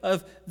of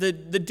the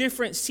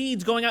different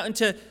seeds going out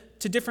into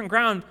different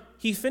ground,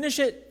 he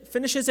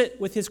finishes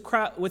it with his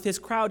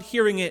crowd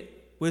hearing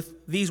it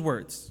with these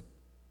words.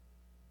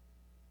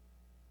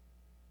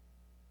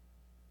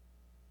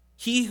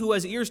 He who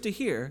has ears to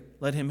hear,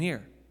 let him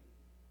hear.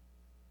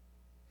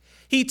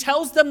 He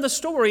tells them the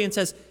story and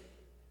says,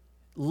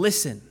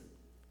 listen,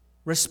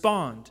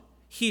 respond,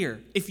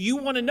 hear. If you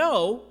want to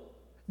know,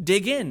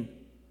 dig in.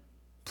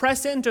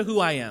 Press into who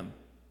I am.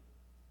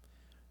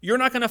 You're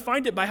not going to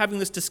find it by having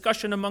this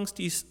discussion amongst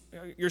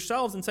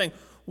yourselves and saying,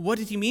 what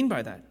did he mean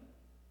by that?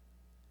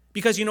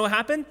 Because you know what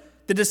happened?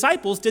 The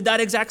disciples did that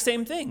exact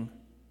same thing.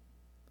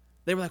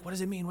 They were like, what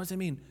does it mean? What does it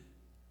mean?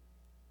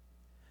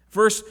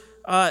 Verse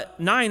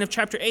 9 of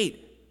chapter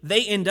 8,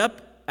 they end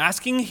up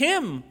asking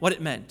him what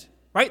it meant.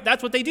 Right?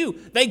 That's what they do.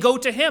 They go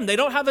to him. They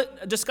don't have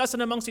it discussing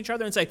amongst each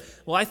other and say,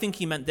 well, I think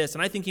he meant this,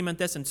 and I think he meant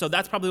this, and so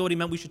that's probably what he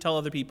meant. We should tell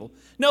other people.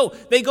 No,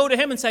 they go to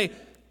him and say,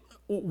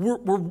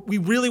 we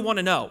really want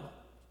to know.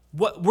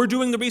 We're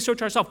doing the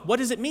research ourselves. What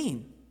does it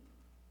mean?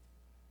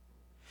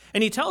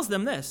 And he tells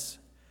them this.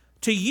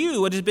 To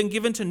you it has been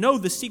given to know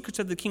the secrets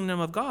of the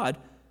kingdom of God,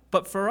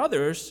 but for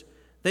others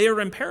they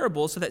are in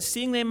parables, so that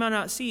seeing they may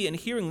not see and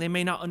hearing they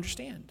may not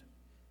understand.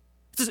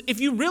 It says, if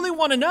you really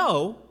want to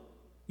know,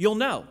 you'll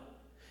know.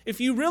 If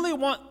you really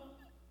want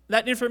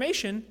that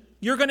information,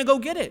 you're going to go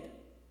get it.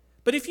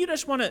 But if you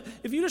just want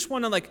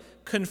to like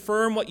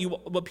confirm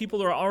what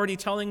people are already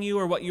telling you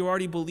or what you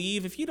already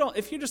believe, if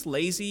you're just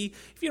lazy,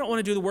 if you don't want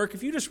to do the work,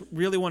 if you just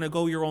really want to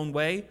go your own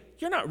way,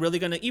 you're not really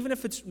going to, even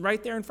if it's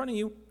right there in front of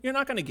you, you're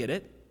not going to get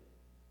it.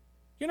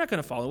 You're not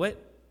going to follow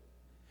it.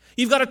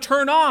 You've got to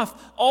turn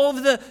off all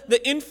of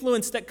the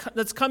influence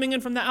that's coming in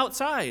from the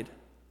outside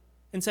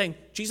and saying,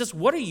 Jesus,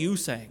 what are you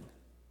saying?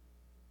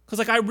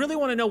 Because I really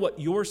want to know what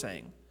you're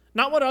saying.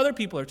 Not what other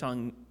people are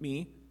telling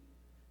me.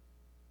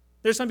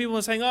 There's some people who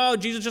are saying, oh,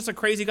 Jesus is just a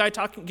crazy guy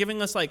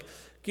giving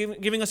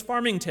us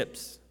farming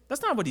tips.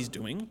 That's not what he's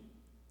doing.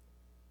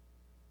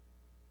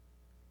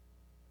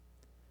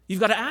 You've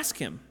got to ask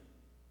him.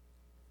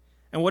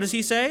 And what does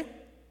he say?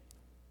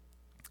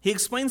 He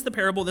explains the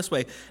parable this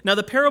way. Now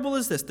the parable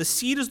is this. The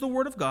seed is the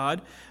word of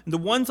God, and the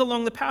ones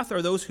along the path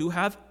are those who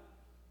have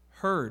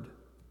heard.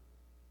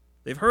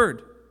 They've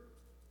heard.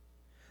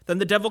 Then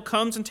the devil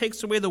comes and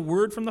takes away the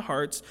word from the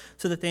hearts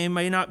so that they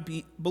may not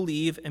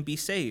believe and be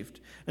saved.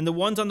 And the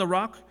ones on the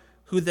rock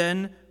who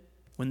then,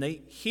 when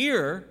they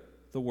hear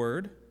the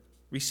word,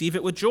 receive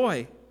it with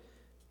joy.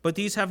 But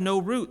these have no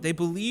root. They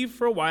believe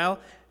for a while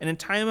and in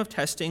time of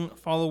testing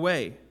fall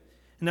away.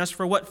 And as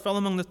for what fell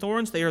among the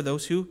thorns, they are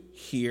those who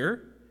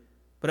hear.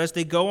 But as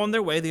they go on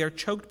their way, they are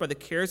choked by the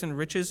cares and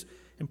riches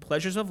and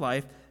pleasures of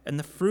life, and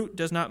the fruit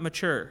does not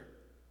mature.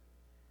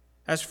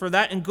 As for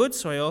that in good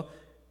soil,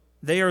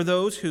 they are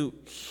those who,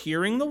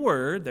 hearing the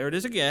word, there it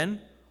is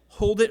again,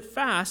 hold it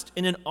fast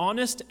in an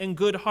honest and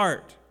good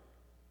heart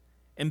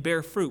and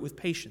bear fruit with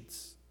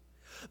patience.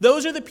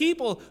 Those are the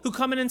people who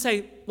come in and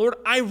say, Lord,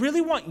 I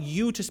really want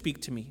you to speak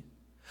to me.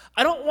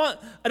 I don't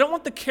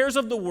want the cares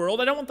of the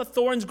world. I don't want the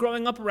thorns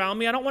growing up around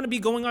me. I don't want to be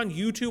going on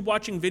YouTube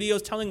watching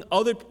videos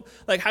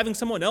having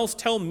someone else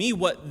tell me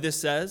what this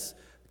says,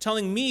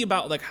 telling me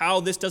about how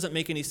this doesn't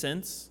make any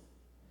sense.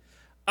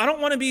 I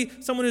don't want to be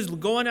someone who's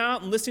going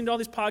out and listening to all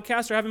these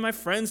podcasts or having my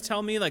friends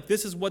tell me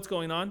this is what's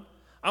going on.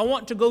 I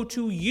want to go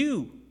to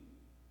you.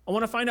 I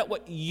want to find out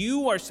what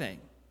you are saying.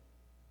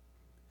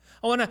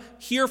 I want to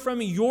hear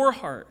from your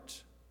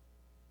heart.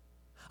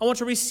 I want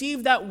to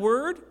receive that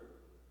word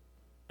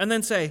and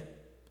then say,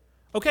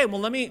 okay, well,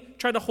 let me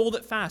try to hold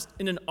it fast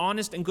in an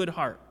honest and good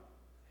heart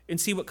and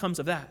see what comes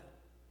of that.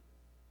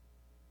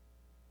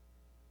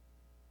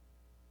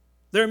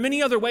 There are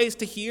many other ways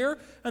to hear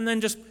and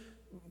then just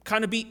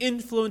kind of be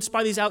influenced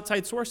by these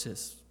outside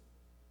sources.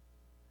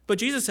 But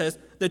Jesus says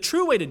the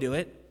true way to do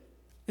it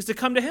is to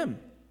come to him.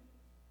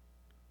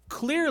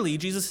 Clearly,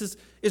 Jesus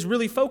is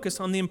really focused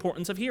on the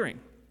importance of hearing.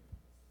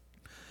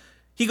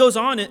 He goes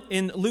on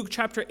in Luke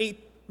chapter 8,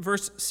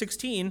 verse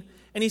 16,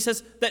 and he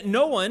says that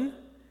no one,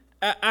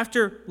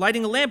 after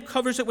lighting a lamp,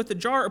 covers it with a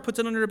jar or puts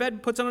it under a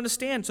bed, puts it on a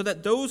stand, so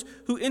that those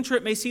who enter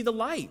it may see the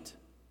light.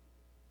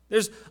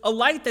 There's a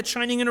light that's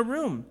shining in a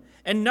room,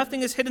 and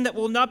nothing is hidden that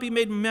will not be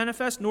made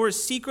manifest, nor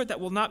is secret that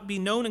will not be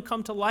known and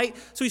come to light.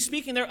 So he's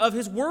speaking there of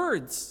his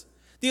words,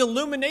 the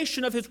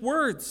illumination of his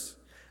words.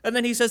 And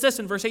then he says this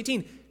in verse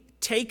 18,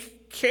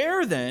 take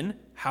care then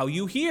how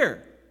you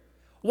hear.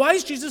 Why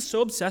is Jesus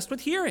so obsessed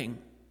with hearing?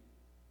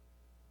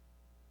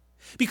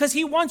 Because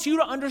he wants you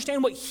to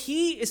understand what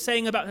he is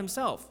saying about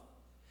himself.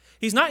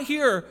 He's not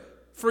here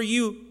for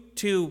you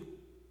to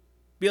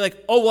be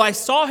like, oh, well, I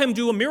saw him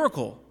do a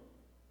miracle.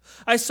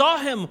 I saw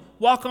him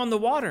walk on the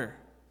water.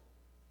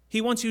 He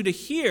wants you to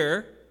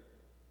hear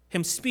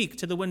him speak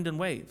to the wind and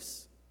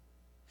waves.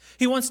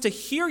 He wants to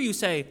hear you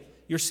say,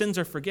 your sins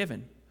are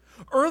forgiven.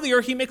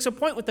 Earlier, he makes a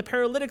point with the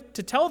paralytic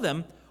to tell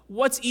them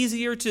what's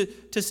easier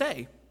to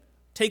say.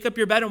 Take up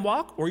your bed and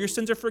walk, or your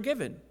sins are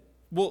forgiven.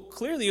 Well,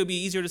 clearly it would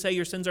be easier to say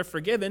your sins are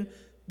forgiven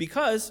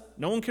because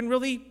no one can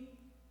really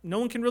no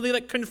one can really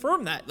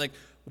confirm that.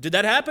 Did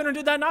that happen or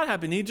did that not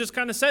happen? He just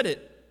kind of said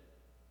it.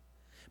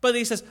 But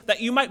he says,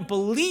 that you might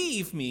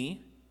believe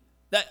me,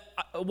 that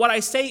what I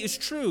say is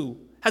true,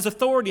 has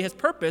authority, has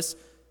purpose,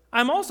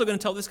 I'm also going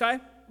to tell this guy,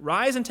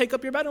 rise and take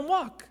up your bed and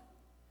walk.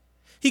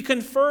 He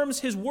confirms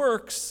his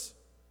works.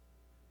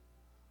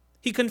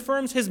 He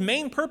confirms his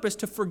main purpose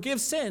to forgive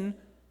sin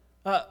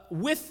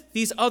with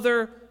these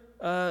other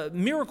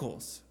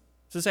miracles.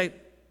 So say,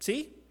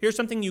 see, here's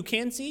something you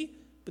can see,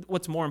 but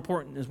what's more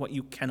important is what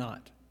you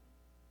cannot.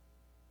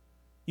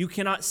 You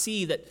cannot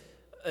see that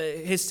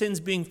his sins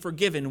being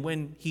forgiven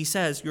when he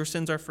says your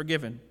sins are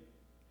forgiven.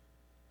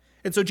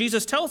 And so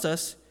Jesus tells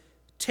us,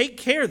 take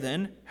care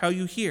then how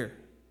you hear.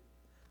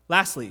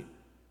 Lastly,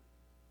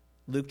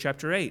 Luke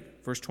chapter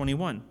 8, verse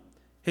 21.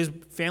 His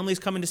family's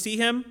coming to see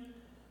him.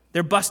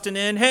 They're busting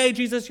in. Hey,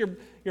 Jesus,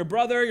 your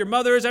brother, your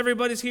mothers,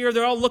 everybody's here.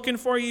 They're all looking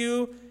for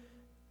you.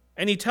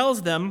 And he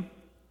tells them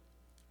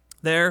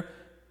there,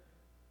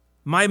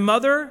 my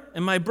mother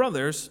and my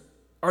brothers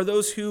are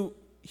those who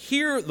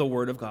hear the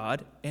word of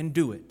God and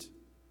do it.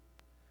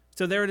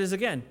 So there it is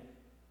again.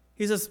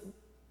 He says,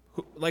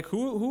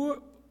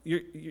 who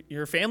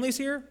your family's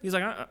here? He's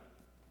like,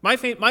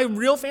 my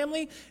real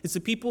family is the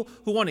people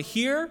who want to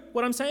hear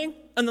what I'm saying,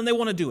 and then they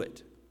want to do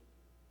it.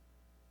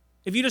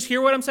 If you just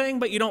hear what I'm saying,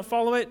 but you don't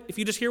follow it, if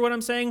you just hear what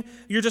I'm saying,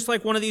 you're just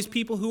like one of these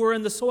people who are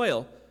in the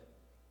soil.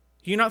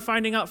 You're not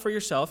finding out for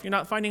yourself. You're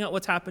not finding out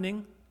what's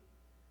happening.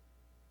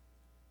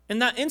 In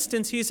that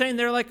instance, he's saying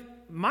they're like,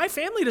 my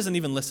family doesn't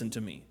even listen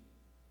to me.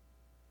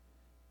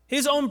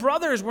 His own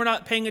brothers were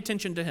not paying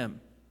attention to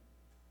him.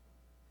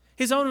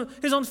 His own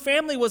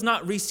family was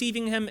not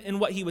receiving him in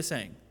what he was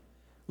saying.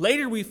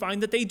 Later we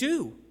find that they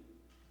do.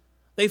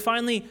 They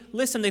finally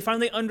listen. They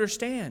finally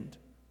understand.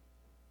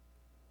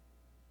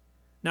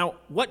 Now,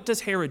 what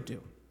does Herod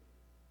do?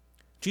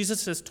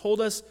 Jesus has told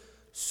us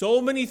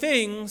so many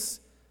things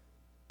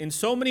in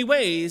so many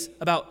ways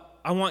about,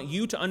 I want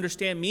you to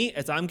understand me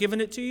as I'm giving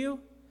it to you,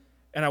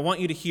 and I want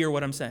you to hear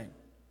what I'm saying.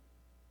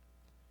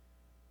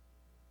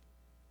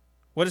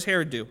 What does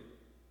Herod do?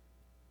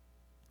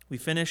 We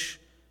finish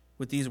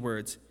with these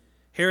words.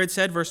 Herod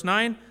said, verse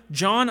 9,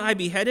 John I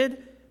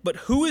beheaded, but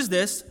who is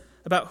this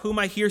about whom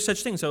I hear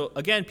such things? So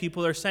again,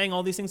 people are saying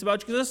all these things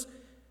about Jesus,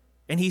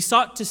 and he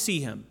sought to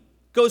see him.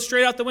 Goes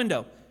straight out the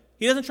window.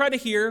 He doesn't try to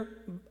hear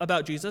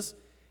about Jesus.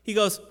 He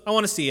goes, I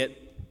want to see it.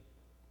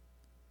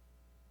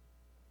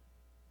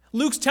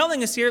 Luke's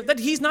telling us here that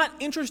he's not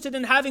interested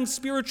in having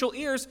spiritual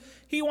ears.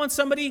 He wants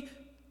somebody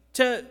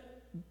to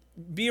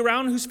be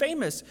around who's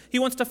famous. He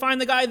wants to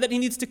find the guy that he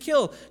needs to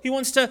kill. He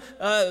wants to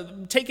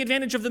take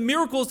advantage of the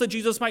miracles that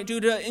Jesus might do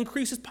to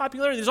increase his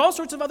popularity. There's all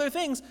sorts of other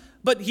things,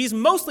 but he's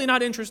mostly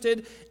not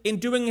interested in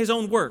doing his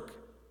own work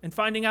and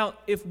finding out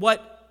if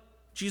what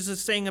Jesus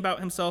is saying about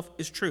himself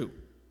is true.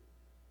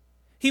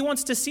 He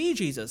wants to see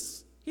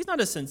Jesus. He's not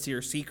a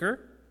sincere seeker.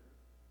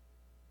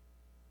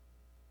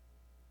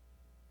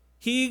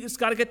 He's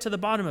got to get to the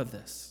bottom of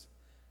this.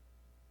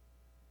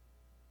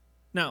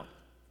 Now,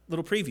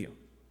 little preview.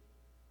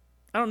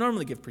 I don't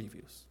normally give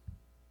previews,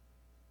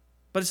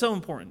 but it's so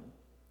important.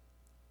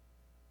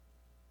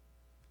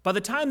 By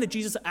the time that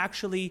Jesus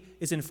actually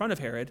is in front of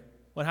Herod,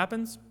 what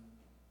happens?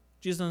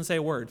 Jesus doesn't say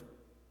a word.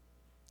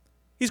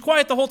 He's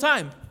quiet the whole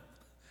time.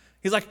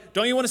 He's like,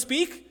 don't you want to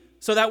speak?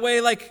 So that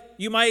way,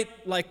 you might,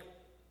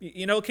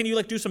 can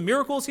you, do some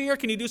miracles here?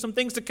 Can you do some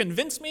things to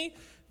convince me?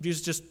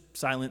 Jesus just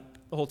silent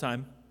the whole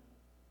time.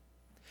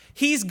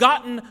 He's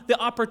gotten the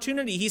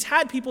opportunity. He's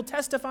had people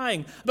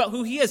testifying about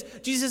who he is.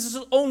 Jesus'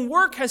 own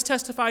work has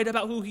testified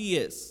about who he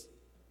is.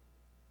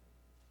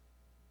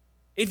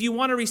 If you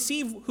want to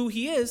receive who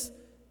he is,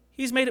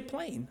 he's made it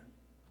plain.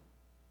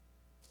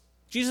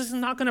 Jesus is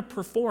not going to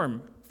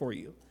perform for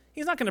you.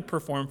 He's not going to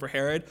perform for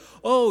Herod.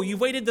 Oh, you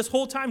waited this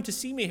whole time to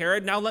see me,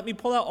 Herod. Now let me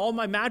pull out all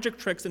my magic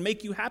tricks and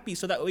make you happy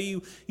so that way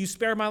you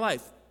spare my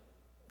life.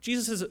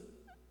 Jesus is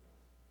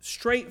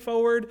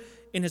straightforward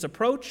in his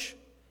approach.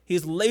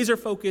 He's laser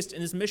focused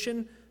in his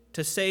mission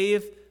to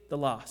save the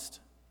lost.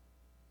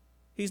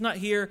 He's not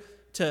here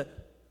to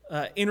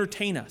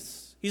entertain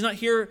us. He's not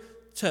here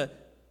to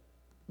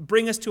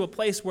bring us to a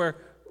place where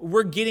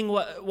we're getting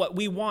what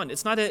we want.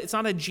 It's not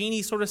a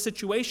genie sort of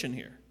situation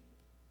here.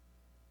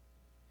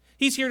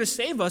 He's here to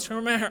save us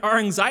from our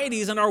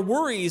anxieties and our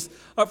worries,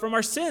 from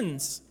our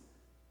sins,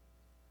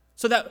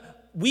 so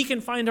that we can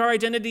find our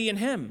identity in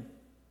him,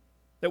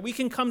 that we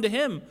can come to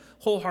him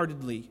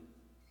wholeheartedly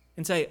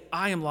and say,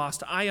 I am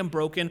lost, I am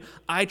broken,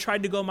 I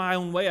tried to go my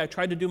own way, I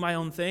tried to do my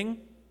own thing.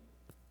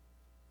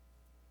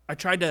 I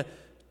tried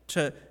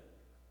to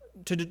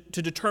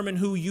determine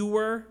who you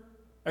were.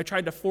 I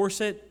tried to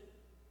force it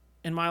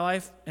in my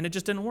life, and it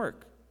just didn't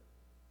work.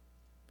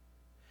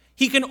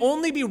 He can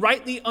only be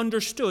rightly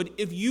understood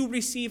if you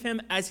receive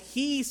him as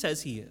he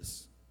says he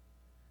is.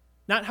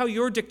 Not how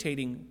you're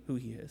dictating who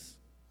he is.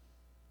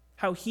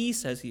 How he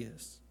says he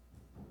is.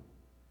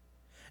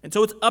 And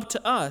so it's up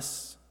to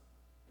us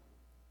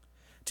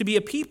to be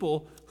a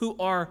people who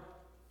are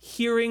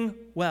hearing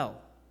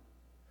well.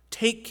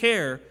 Take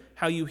care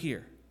how you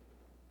hear.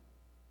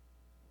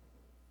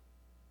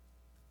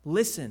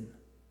 Listen.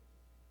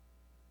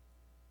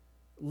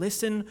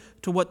 Listen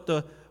to what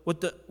the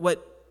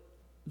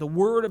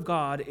Word of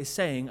God is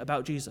saying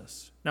about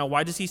Jesus. Now,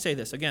 why does he say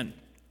this? Again,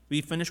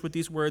 we finish with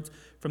these words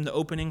from the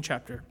opening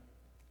chapter.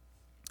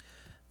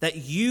 That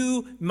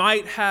you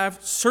might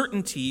have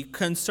certainty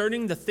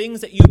concerning the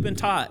things that you've been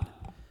taught.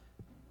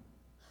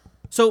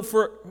 So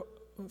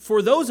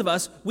for those of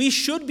us, we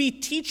should be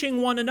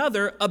teaching one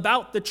another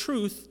about the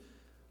truth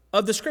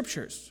of the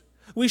Scriptures.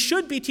 We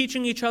should be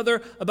teaching each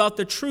other about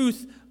the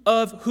truth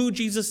of who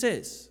Jesus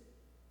is.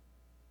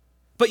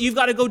 But you've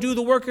got to go do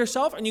the work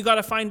yourself, and you've got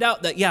to find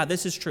out that, yeah,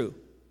 this is true.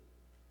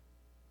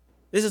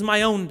 This is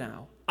my own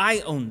now. I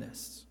own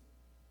this.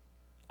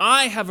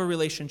 I have a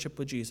relationship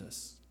with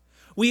Jesus.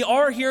 We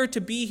are here to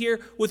be here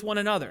with one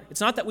another.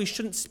 It's not that we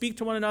shouldn't speak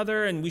to one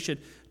another and we should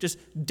just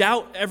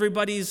doubt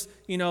everybody's,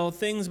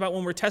 things about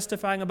when we're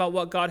testifying about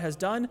what God has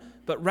done,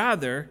 but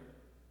rather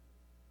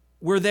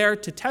we're there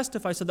to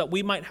testify so that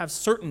we might have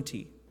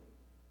certainty.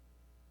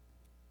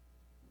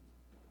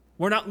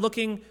 We're not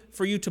looking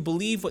for you to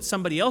believe what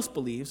somebody else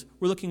believes.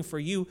 We're looking for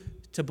you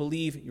to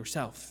believe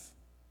yourself.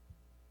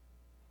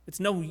 It's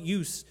no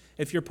use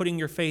if you're putting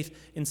your faith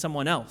in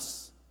someone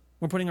else.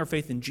 We're putting our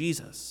faith in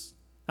Jesus.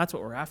 That's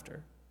what we're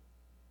after.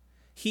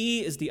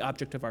 He is the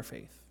object of our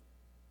faith.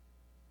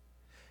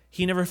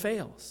 He never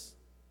fails.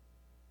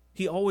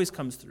 He always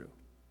comes through.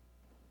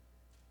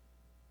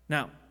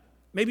 Now,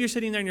 maybe you're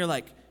sitting there and you're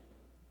like,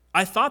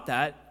 I thought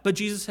that, but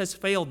Jesus has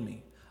failed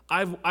me.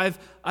 I've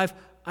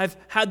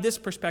had this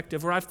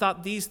perspective, or I've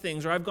thought these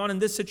things, or I've gone in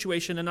this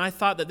situation and I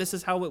thought that this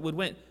is how it would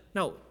win.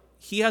 No,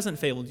 he hasn't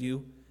failed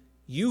you.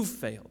 You've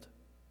failed.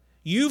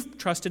 You've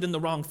trusted in the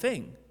wrong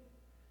thing.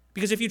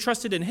 Because if you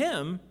trusted in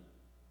him,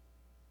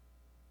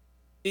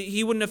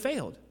 he wouldn't have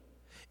failed.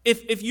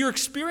 If you're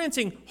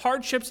experiencing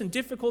hardships and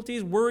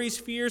difficulties, worries,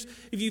 fears,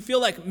 if you feel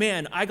like,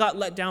 man, I got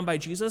let down by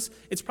Jesus,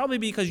 it's probably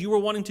because you were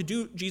wanting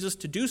Jesus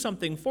to do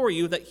something for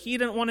you that he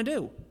didn't want to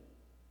do.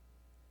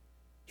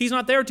 He's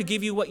not there to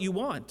give you what you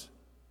want.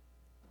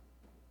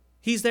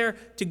 He's there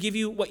to give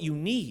you what you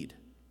need.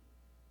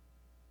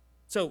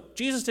 So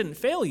Jesus didn't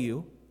fail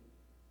you.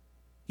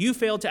 You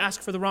failed to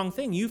ask for the wrong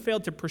thing. You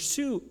failed to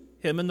pursue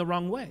him in the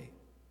wrong way.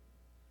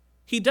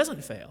 He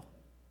doesn't fail.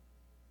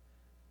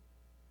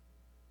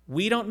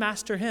 We don't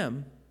master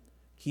him.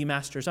 He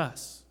masters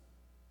us.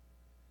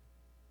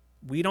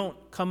 We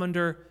don't come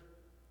under,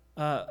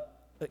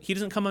 he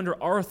doesn't come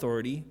under our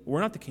authority.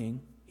 We're not the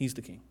king. He's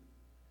the king.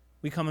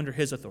 We come under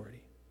his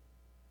authority.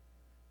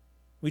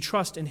 We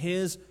trust in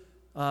his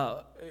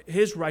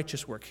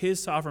righteous work,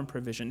 his sovereign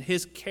provision,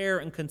 his care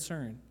and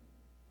concern.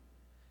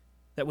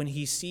 That when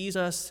he sees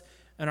us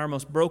in our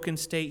most broken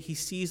state, he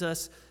sees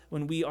us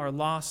when we are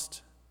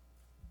lost,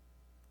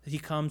 that he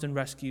comes and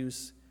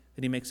rescues,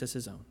 that he makes us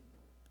his own.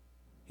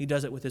 He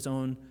does it with his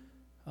own,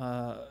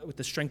 with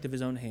the strength of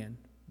his own hand,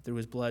 through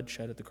his blood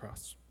shed at the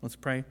cross. Let's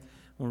pray and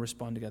we'll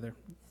respond together.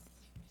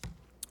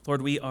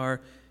 Lord, we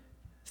are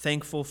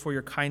thankful for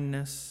your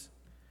kindness,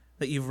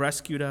 that you've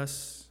rescued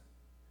us,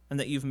 and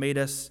that you've made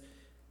us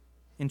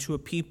into a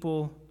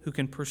people who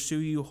can pursue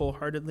you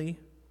wholeheartedly,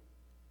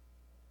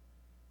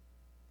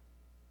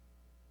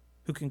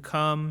 who can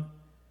come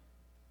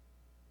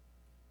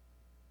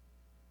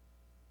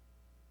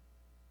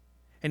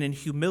and in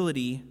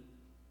humility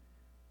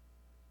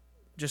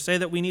just say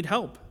that we need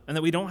help and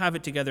that we don't have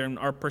it together and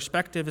our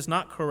perspective is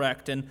not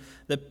correct, and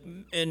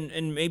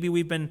maybe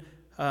we've been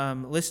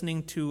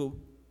listening to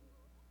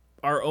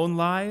our own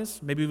lies,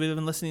 maybe we've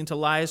been listening to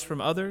lies from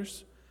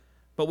others,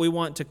 but we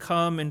want to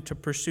come and to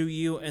pursue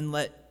you and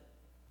let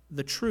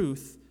the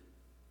truth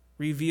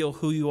reveal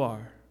who you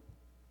are.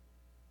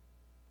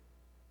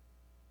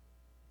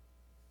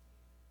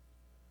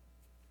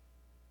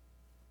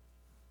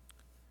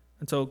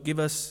 And so give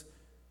us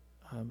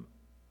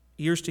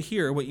ears to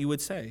hear what you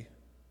would say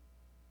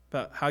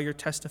about how you're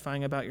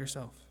testifying about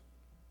yourself,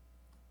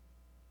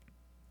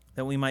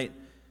 that we might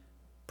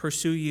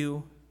pursue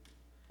you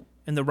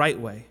in the right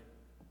way.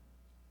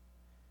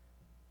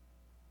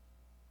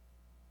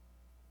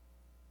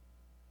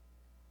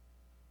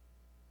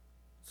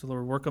 So,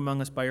 Lord, work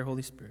among us by your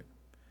Holy Spirit.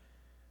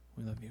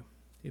 We love you.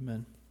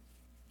 Amen.